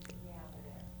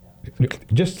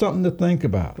 Just something to think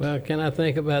about. Well, can I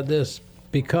think about this?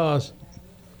 Because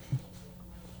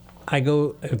I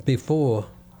go before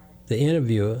the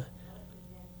interviewer,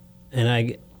 and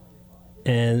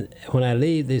when I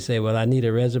leave, they say, "Well, I need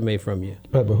a resume from you."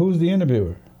 But who's the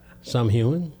interviewer? Some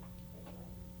human,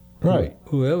 Right.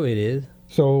 whoever it is.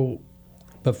 So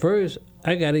But first,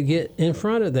 I got to get in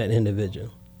front of that individual.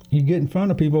 you get in front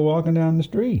of people walking down the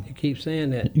street. You keep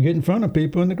saying that. You get in front of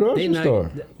people in the grocery store.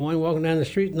 One walking down the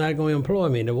street not going to employ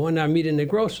me. The one I meet in the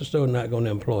grocery store not going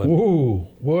to employ me. Ooh,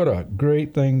 what a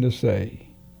great thing to say.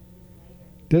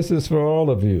 This is for all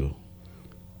of you.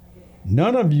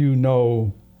 None of you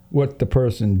know what the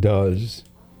person does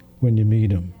when you meet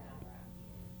them.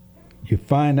 You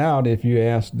find out if you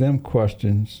ask them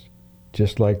questions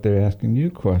just like they're asking you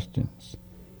questions.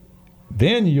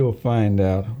 Then you'll find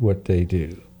out what they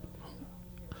do.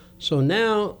 So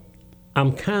now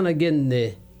I'm kind of getting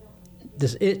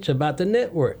this itch about the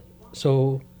network.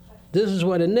 So this is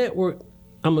where the network,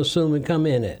 I'm assuming, come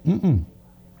in at.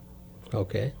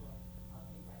 Okay.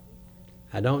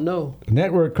 I don't know. The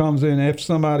network comes in if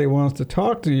somebody wants to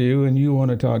talk to you and you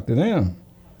want to talk to them.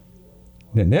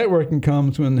 The networking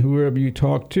comes when whoever you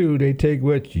talk to, they take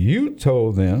what you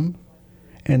told them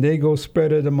and they go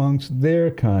spread it amongst their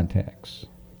contacts.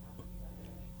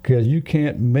 Because you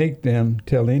can't make them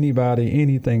tell anybody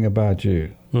anything about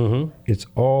you. It's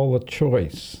all a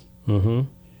choice.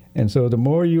 And so the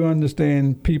more you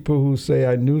understand people who say,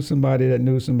 I knew somebody that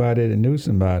knew somebody that knew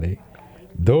somebody,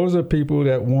 those are people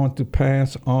that want to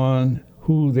pass on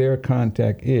who their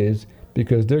contact is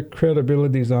because their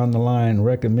credibility is on the line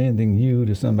recommending you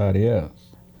to somebody else.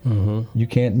 You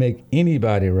can't make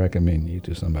anybody recommend you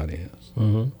to somebody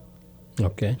else.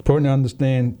 Okay. Important to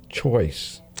understand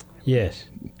choice. Yes.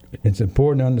 It's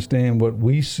important to understand what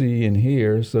we see and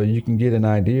hear so you can get an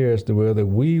idea as to whether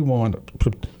we want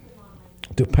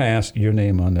to pass your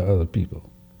name on to other people.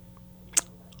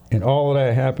 And all of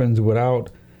that happens without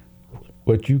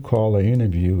what you call an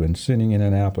interview and sending in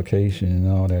an application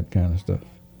and all that kind of stuff.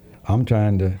 I'm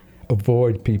trying to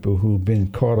avoid people who've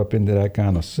been caught up into that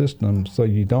kind of system so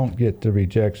you don't get the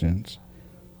rejections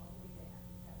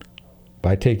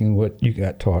by taking what you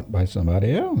got taught by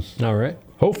somebody else. All right.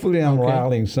 Hopefully I'm Okay.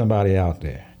 riling somebody out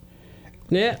there.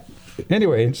 Yeah.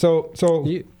 Anyway, so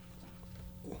You,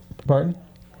 pardon?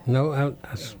 no,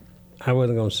 I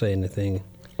wasn't going to say anything.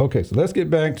 Okay, so let's get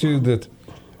back to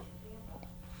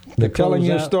They're telling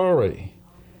you a out. story.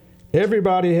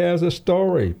 Everybody has a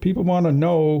story. People want to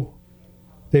know.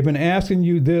 They've been asking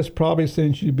you this probably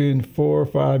since you've been 4 or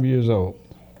 5 years old.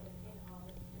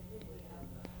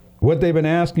 What they've been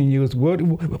asking you is, what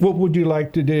would you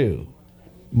like to do?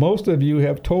 Most of you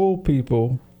have told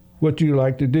people what you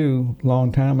like to do a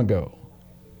long time ago.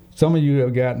 Some of you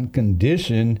have gotten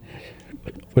conditioned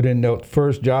within the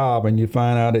first job and you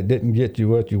find out it didn't get you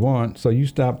what you want, so you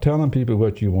stop telling people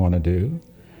what you want to do.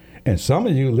 And some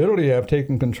of you literally have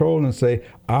taken control and say,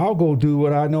 I'll go do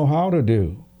what I know how to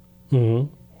do,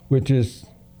 which is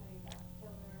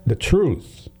the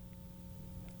truth.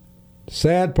 The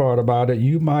sad part about it,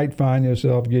 you might find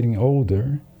yourself getting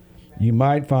older. You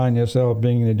might find yourself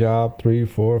being in a job 3,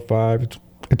 4, 5,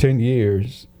 10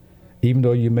 years. Even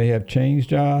though you may have changed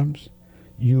jobs,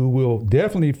 you will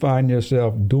definitely find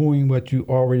yourself doing what you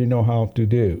already know how to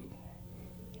do.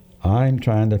 I'm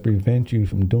trying to prevent you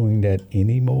from doing that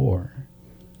anymore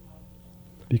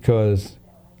because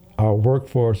our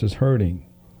workforce is hurting.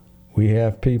 We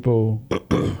have people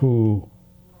who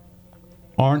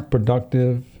aren't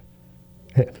productive,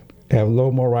 have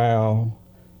low morale,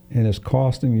 and it's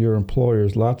costing your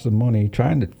employers lots of money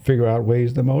trying to figure out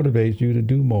ways to motivate you to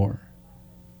do more.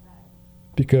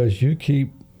 Because you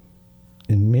keep,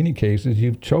 in many cases,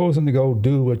 you've chosen to go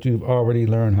do what you've already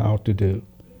learned how to do.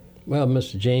 Well,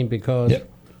 Mr. Gene, because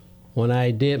when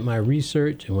I did my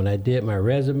research and when I did my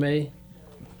resume,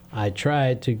 I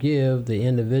tried to give the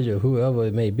individual, whoever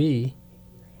it may be,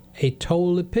 a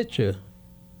total picture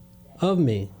of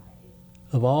me,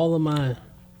 of all of my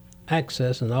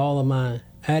access and all of my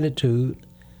attitude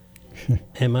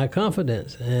and my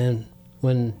confidence. And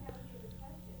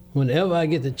whenever I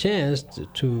get the chance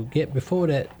to get before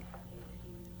that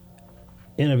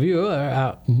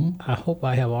interviewer, I hope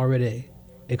I have already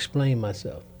explained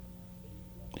myself.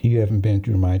 You haven't been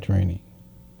through my training.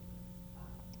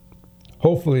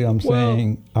 Hopefully, I'm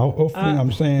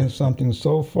saying something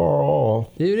so far off.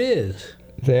 It is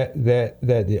that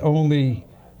the only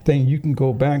thing you can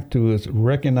go back to is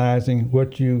recognizing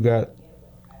what you got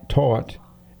taught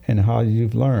and how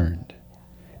you've learned.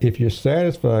 If you're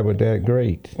satisfied with that,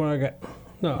 great.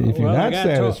 If you're not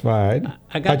satisfied,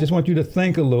 I just want you to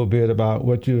think a little bit about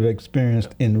what you've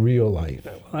experienced in real life.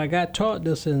 I got taught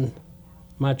this in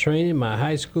my training, my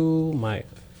high school, my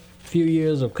few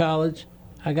years of college.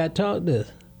 I got taught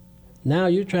this. Now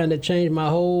you're trying to change my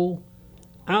whole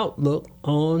outlook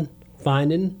on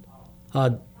finding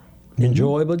a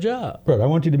enjoyable job. But I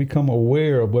want you to become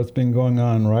aware of what's been going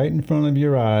on right in front of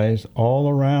your eyes, all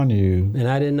around you. And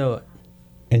I didn't know it.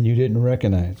 And you didn't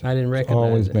recognize it. I didn't recognize it. It's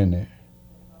always it. been there.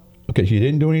 Okay, so you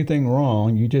didn't do anything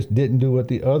wrong. You just didn't do what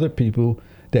the other people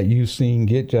that you've seen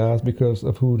get jobs because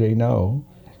of who they know.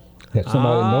 That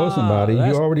somebody knows somebody.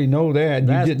 You already know that.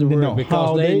 You didn't know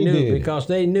how they did. Because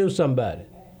they knew somebody.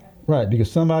 Right,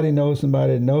 because somebody knows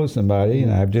somebody that knows somebody,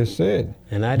 and I've just said,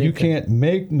 you can't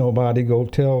make nobody go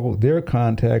tell their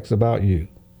contacts about you.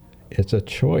 It's a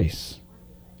choice.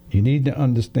 You need to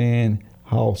understand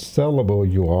how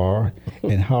sellable you are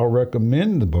and how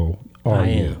recommendable are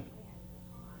you.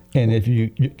 And if you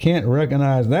can't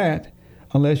recognize that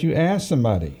unless you ask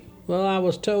somebody. Well, I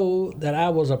was told that I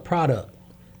was a product,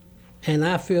 and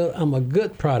I feel I'm a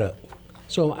good product.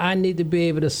 So I need to be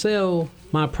able to sell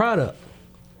my product.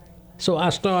 So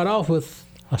I start off with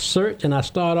a search and I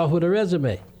start off with a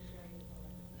resume.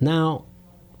 Now,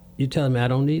 you're telling me I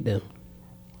don't need them.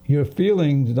 Your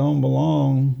feelings don't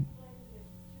belong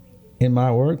in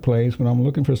my workplace when I'm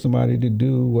looking for somebody to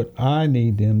do what I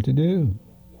need them to do.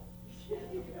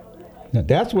 Now,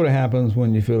 that's what happens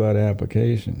when you fill out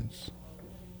applications.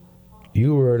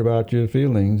 You worried about your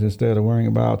feelings instead of worrying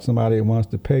about somebody who wants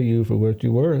to pay you for what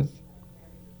you're worth.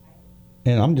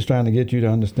 And I'm just trying to get you to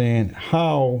understand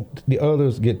how the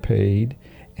others get paid,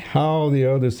 how the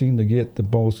others seem to get the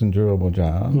most enjoyable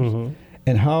jobs,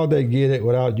 and how they get it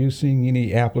without you seeing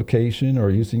any application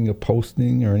or you seeing a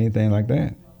posting or anything like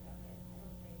that.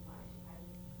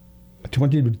 I just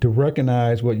want you to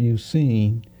recognize what you've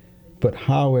seen, but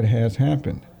how it has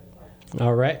happened.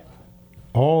 All right.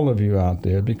 All of you out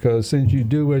there, because since you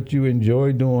do what you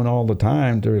enjoy doing all the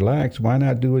time to relax, why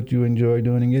not do what you enjoy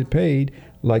doing and get paid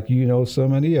like you know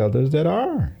some of the others that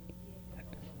are?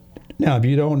 Now, if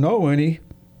you don't know any,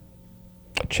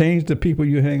 change the people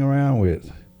you hang around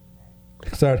with.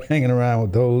 Start hanging around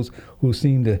with those who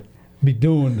seem to be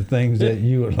doing the things that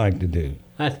you would like to do.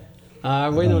 Wait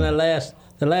on that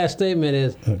the last statement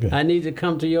is, I need to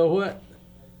come to your what?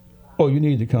 Oh, you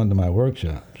need to come to my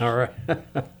workshop. All right.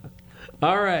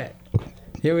 All right.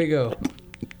 Here we go.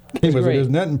 Anyway, there's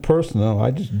nothing personal. I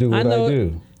just do what I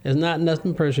do. It's not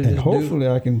nothing personal. And hopefully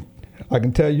I can I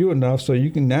can tell you enough so you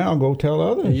can now go tell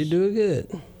others. You do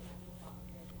good.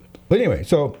 But anyway,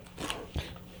 so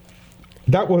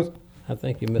that was I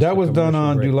think you missed that the was done commercial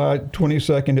on break. July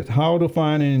 22nd. It's how to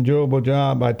find an enjoyable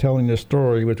job by telling your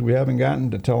story, which we haven't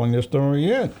gotten to telling your story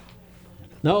yet.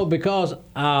 No, because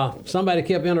somebody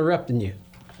kept interrupting you.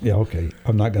 Yeah, okay.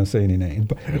 I'm not going to say any names.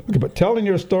 But telling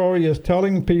your story is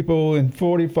telling people in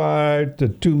 45 to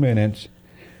 2 minutes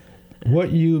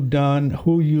what you've done,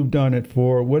 who you've done it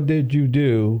for, what did you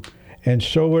do, and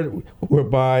show it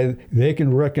whereby they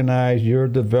can recognize your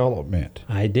development.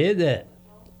 I did that,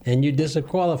 and you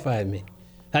disqualified me.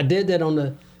 I did that on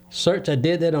the search. I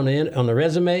did that on the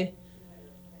resume,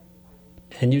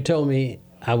 and you told me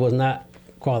I was not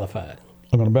qualified.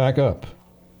 I'm going to back up.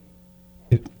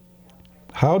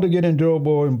 How to get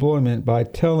enjoyable employment by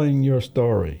telling your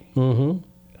story. Mm-hmm.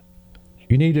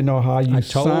 You need to know how you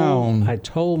sound. I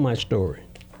told my story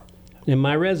in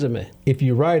my resume. If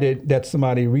you write it, that's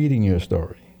somebody reading your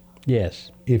story.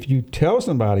 Yes. If you tell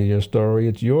somebody your story,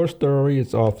 it's your story,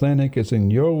 it's authentic, it's in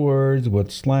your words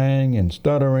with slang and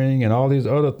stuttering and all these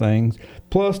other things.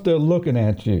 Plus, they're looking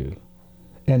at you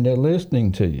and they're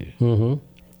listening to you. Mm-hmm.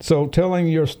 So telling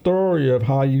your story of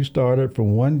how you started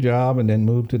from one job and then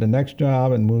moved to the next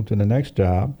job and moved to the next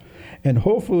job, and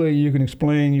hopefully you can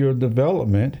explain your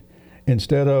development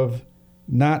instead of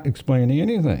not explaining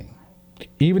anything.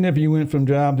 Even if you went from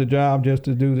job to job just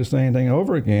to do the same thing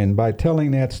over again, by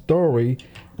telling that story,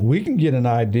 we can get an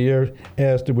idea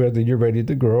as to whether you're ready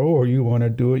to grow or you want to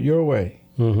do it your way.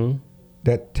 Mm-hmm.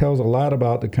 That tells a lot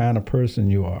about the kind of person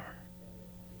you are,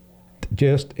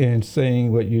 just in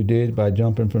saying what you did by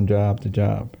jumping from job to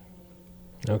job.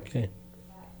 Okay.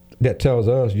 That tells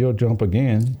us you'll jump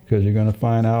again because you're going to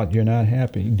find out you're not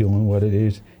happy doing what it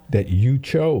is that you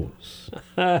chose.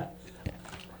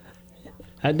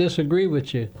 I disagree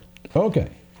with you. Okay.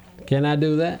 Can I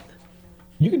do that?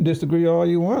 You can disagree all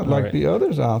you want, All like right. the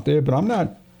others out there, but I'm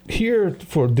not here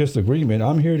for disagreement.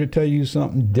 I'm here to tell you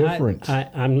something different.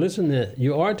 I'm listening.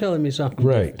 You are telling me something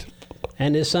Right. different.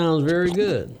 And it sounds very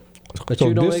good. But So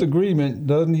you don't disagreement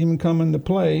doesn't even come into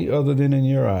play other than in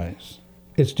your eyes.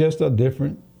 It's just a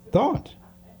different thought.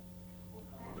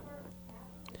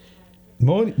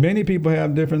 Many people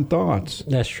have different thoughts.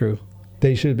 That's true.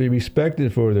 They should be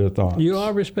respected for their thoughts. You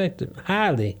are respected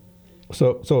highly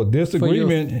So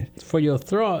disagreement for your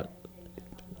thought.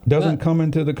 doesn't come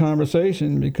into the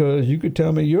conversation because you could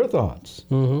tell me your thoughts,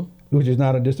 which is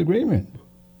not a disagreement.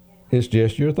 It's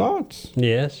just your thoughts.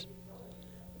 Yes.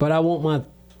 But I want my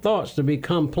thoughts to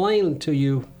become plain to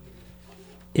you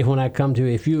when I come to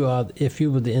you, if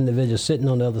you were the individual sitting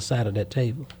on the other side of that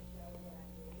table.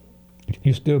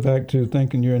 You're still back to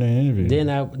thinking you're in an interview.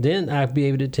 Then I'd be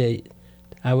able to tell you.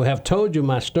 I would have told you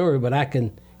my story, but I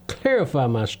can clarify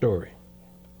my story.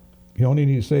 You only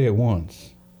need to say it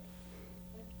once.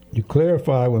 You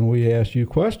clarify when we ask you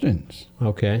questions.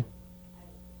 Okay.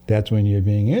 That's when you're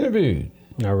being interviewed.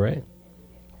 All right.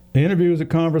 The interview is a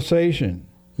conversation.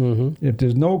 Mm-hmm. If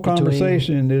there's no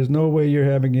conversation, there's no way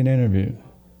you're having an interview.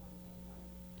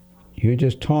 You're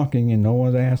just talking and no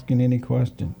one's asking any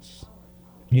questions.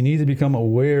 You need to become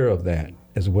aware of that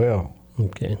as well.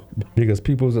 Okay. Because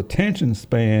people's attention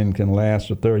span can last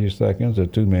for 30 seconds or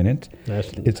 2 minutes.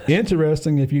 It's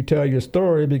interesting if you tell your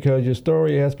story because your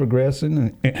story has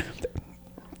progression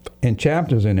and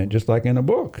chapters in it, just like in a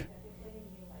book.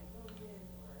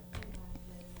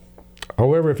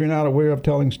 However, if you're not aware of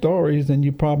telling stories, then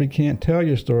you probably can't tell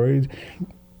your stories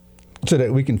so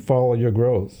that we can follow your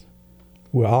growth.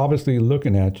 We're obviously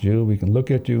looking at you. We can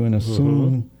look at you and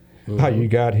assume how you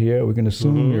got here. We can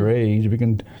assume your age. We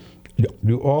can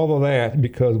do all of that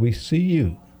because we see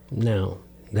you. Now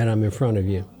that I'm in front of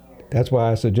you. That's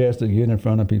why I suggested you get in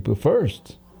front of people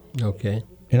first. Okay.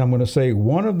 And I'm going to say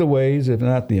one of the ways, if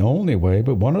not the only way,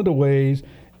 but one of the ways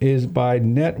is by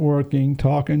networking,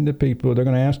 talking to people. They're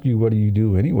going to ask you, what do you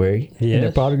do anyway? Yes. And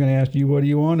they're probably going to ask you, what do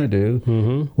you want to do?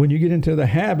 Mm-hmm. When you get into the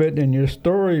habit, then your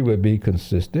story would be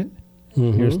consistent.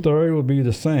 Mm-hmm. Your story will be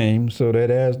the same so that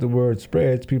as the word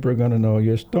spreads, people are going to know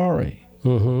your story.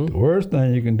 Mm-hmm. The worst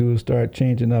thing you can do is start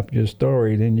changing up your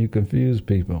story, then you confuse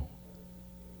people,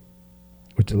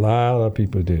 which a lot of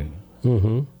people do.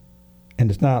 Mm-hmm.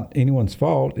 And it's not anyone's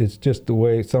fault. It's just the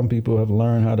way some people have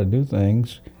learned how to do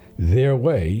things their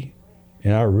way.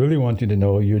 And I really want you to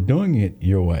know you're doing it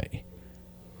your way.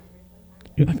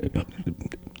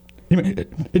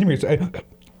 Anyways,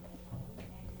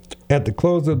 at the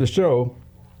close of the show,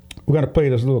 we're going to play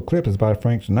this little clip. It's by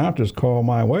Frank Sinatra's called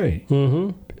My Way.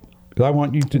 Mm-hmm. I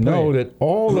want you to know that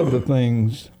all of the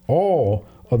things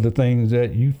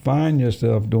that you find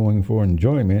yourself doing for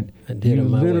enjoyment, I did you it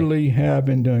my way. literally have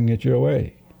been doing it your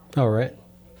way. All right.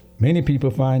 Many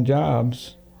people find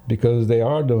jobs because they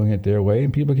are doing it their way,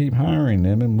 and people keep hiring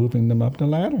them and moving them up the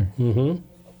ladder. Mm-hmm.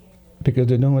 Because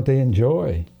they're doing what they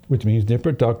enjoy, which means they're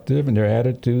productive and their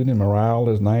attitude and morale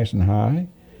is nice and high.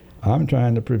 I'm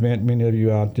trying to prevent many of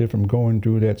you out there from going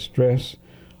through that stress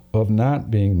of not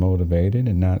being motivated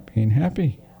and not being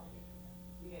happy.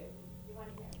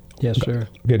 Yes, sir.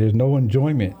 Because there's no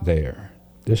enjoyment there.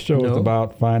 This show is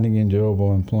about finding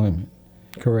enjoyable employment.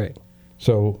 Correct.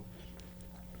 So,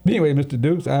 anyway, Mr.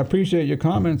 Dukes, I appreciate your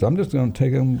comments. I'm just going to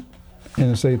take them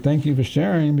and say thank you for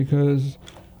sharing, because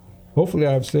hopefully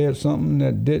I've said something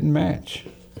that didn't match.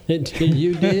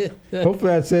 You did?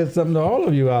 Hopefully I said something to all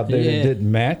of you out there that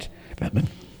didn't match.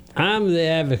 I'm the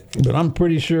advocate. But I'm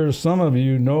pretty sure some of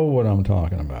you know what I'm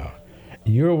talking about.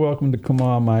 You're welcome to come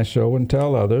on my show and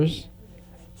tell others,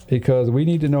 because we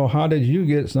need to know, how did you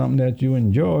get something that you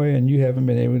enjoy and you haven't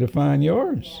been able to find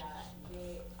yours?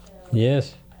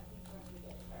 Yes.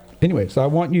 Anyway, so I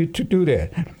want you to do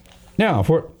that. Now,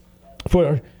 for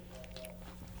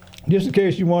just in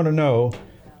case you want to know,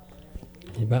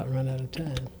 You're about to run out of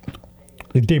time.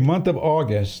 the month of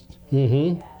August,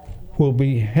 we'll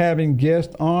be having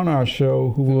guests on our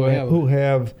show who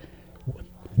have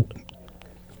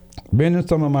been in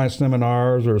some of my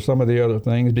seminars or some of the other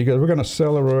things, because we're going to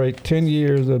celebrate 10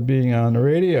 years of being on the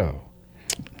radio.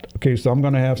 Okay, so I'm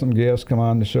going to have some guests come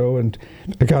on the show and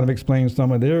kind of explain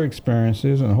some of their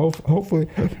experiences, and hopefully,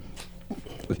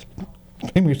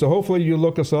 anyway, so hopefully you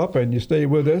look us up and you stay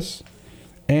with us.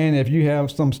 And if you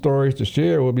have some stories to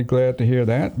share, we'll be glad to hear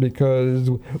that, because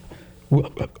we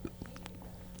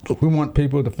want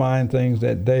people to find things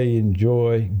that they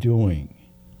enjoy doing.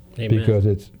 Amen. Because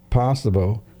it's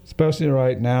possible, especially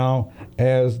right now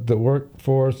as the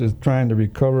workforce is trying to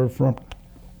recover from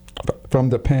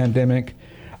the pandemic.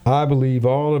 I believe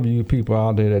all of you people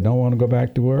out there that don't want to go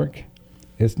back to work,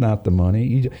 it's not the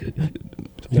money.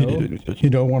 You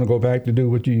don't want to go back to do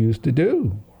what you used to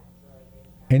do.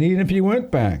 And even if you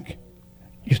went back,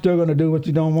 you're still going to do what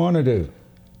you don't want to do.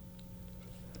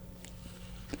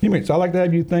 Anyway, so I like to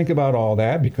have you think about all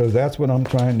that, because that's what I'm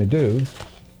trying to do.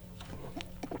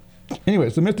 Anyway,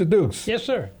 so Mr. Dukes. Yes,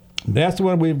 sir. That's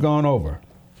what we've gone over.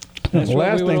 That's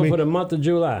what we went over for the month of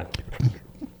July.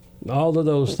 All of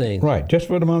those things. Right, just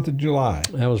for the month of July.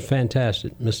 That was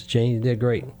fantastic. Mr. Gene, you did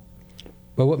great.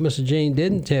 But what Mr. Gene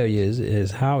didn't tell you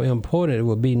is how important it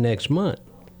will be next month.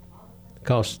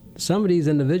 Because some of these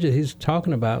individuals he's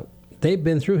talking about, they've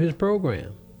been through his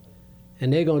program.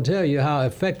 And they're going to tell you how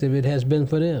effective it has been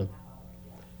for them.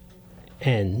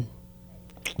 And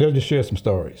they'll just share some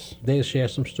stories. They'll share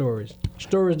some stories.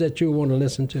 Stories that you want to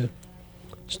listen to.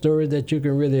 Stories that you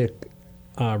can really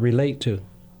relate to.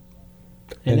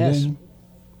 And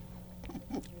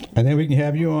then we can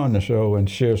have you on the show and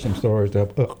share some stories to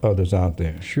help others out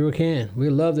there. Sure can. We'd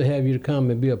love to have you to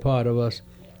come and be a part of us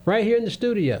right here in the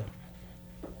studio.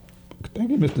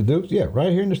 Thank you, Mr. Dukes. Yeah,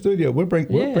 right here in the studio. We'll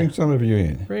bring some of you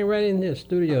in. Bring right in the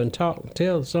studio and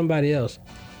tell somebody else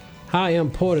how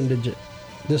important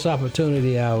this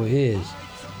opportunity hour is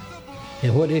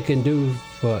and what it can do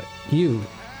for you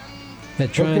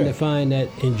that trying to find that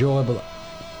enjoyable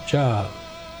job.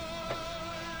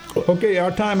 Okay,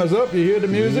 our time is up. You hear the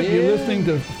music? Yeah. You're listening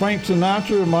to Frank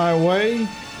Sinatra, My Way.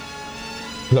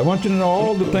 I want you to know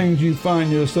all the things you find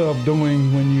yourself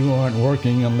doing when you aren't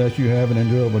working, unless you have an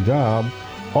enjoyable job.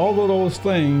 All of those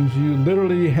things, you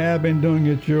literally have been doing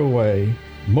it your way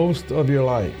most of your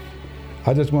life.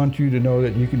 I just want you to know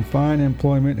that you can find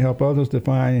employment, help others to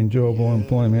find enjoyable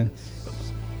employment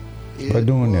by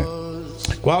doing that.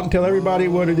 Go out and tell everybody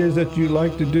what it is that you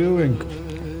like to do,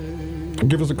 and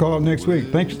give us a call next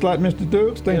week. Thanks a lot, Mr.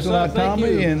 Dukes. Thanks a lot,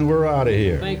 Tommy, and we're out of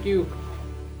here. Thank you.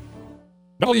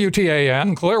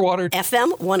 WTAN, Clearwater.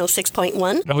 FM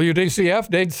 106.1. WDCF,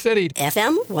 Dade City.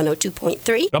 FM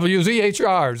 102.3.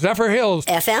 WZHR, Zephyr Hills.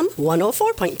 FM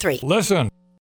 104.3. Listen.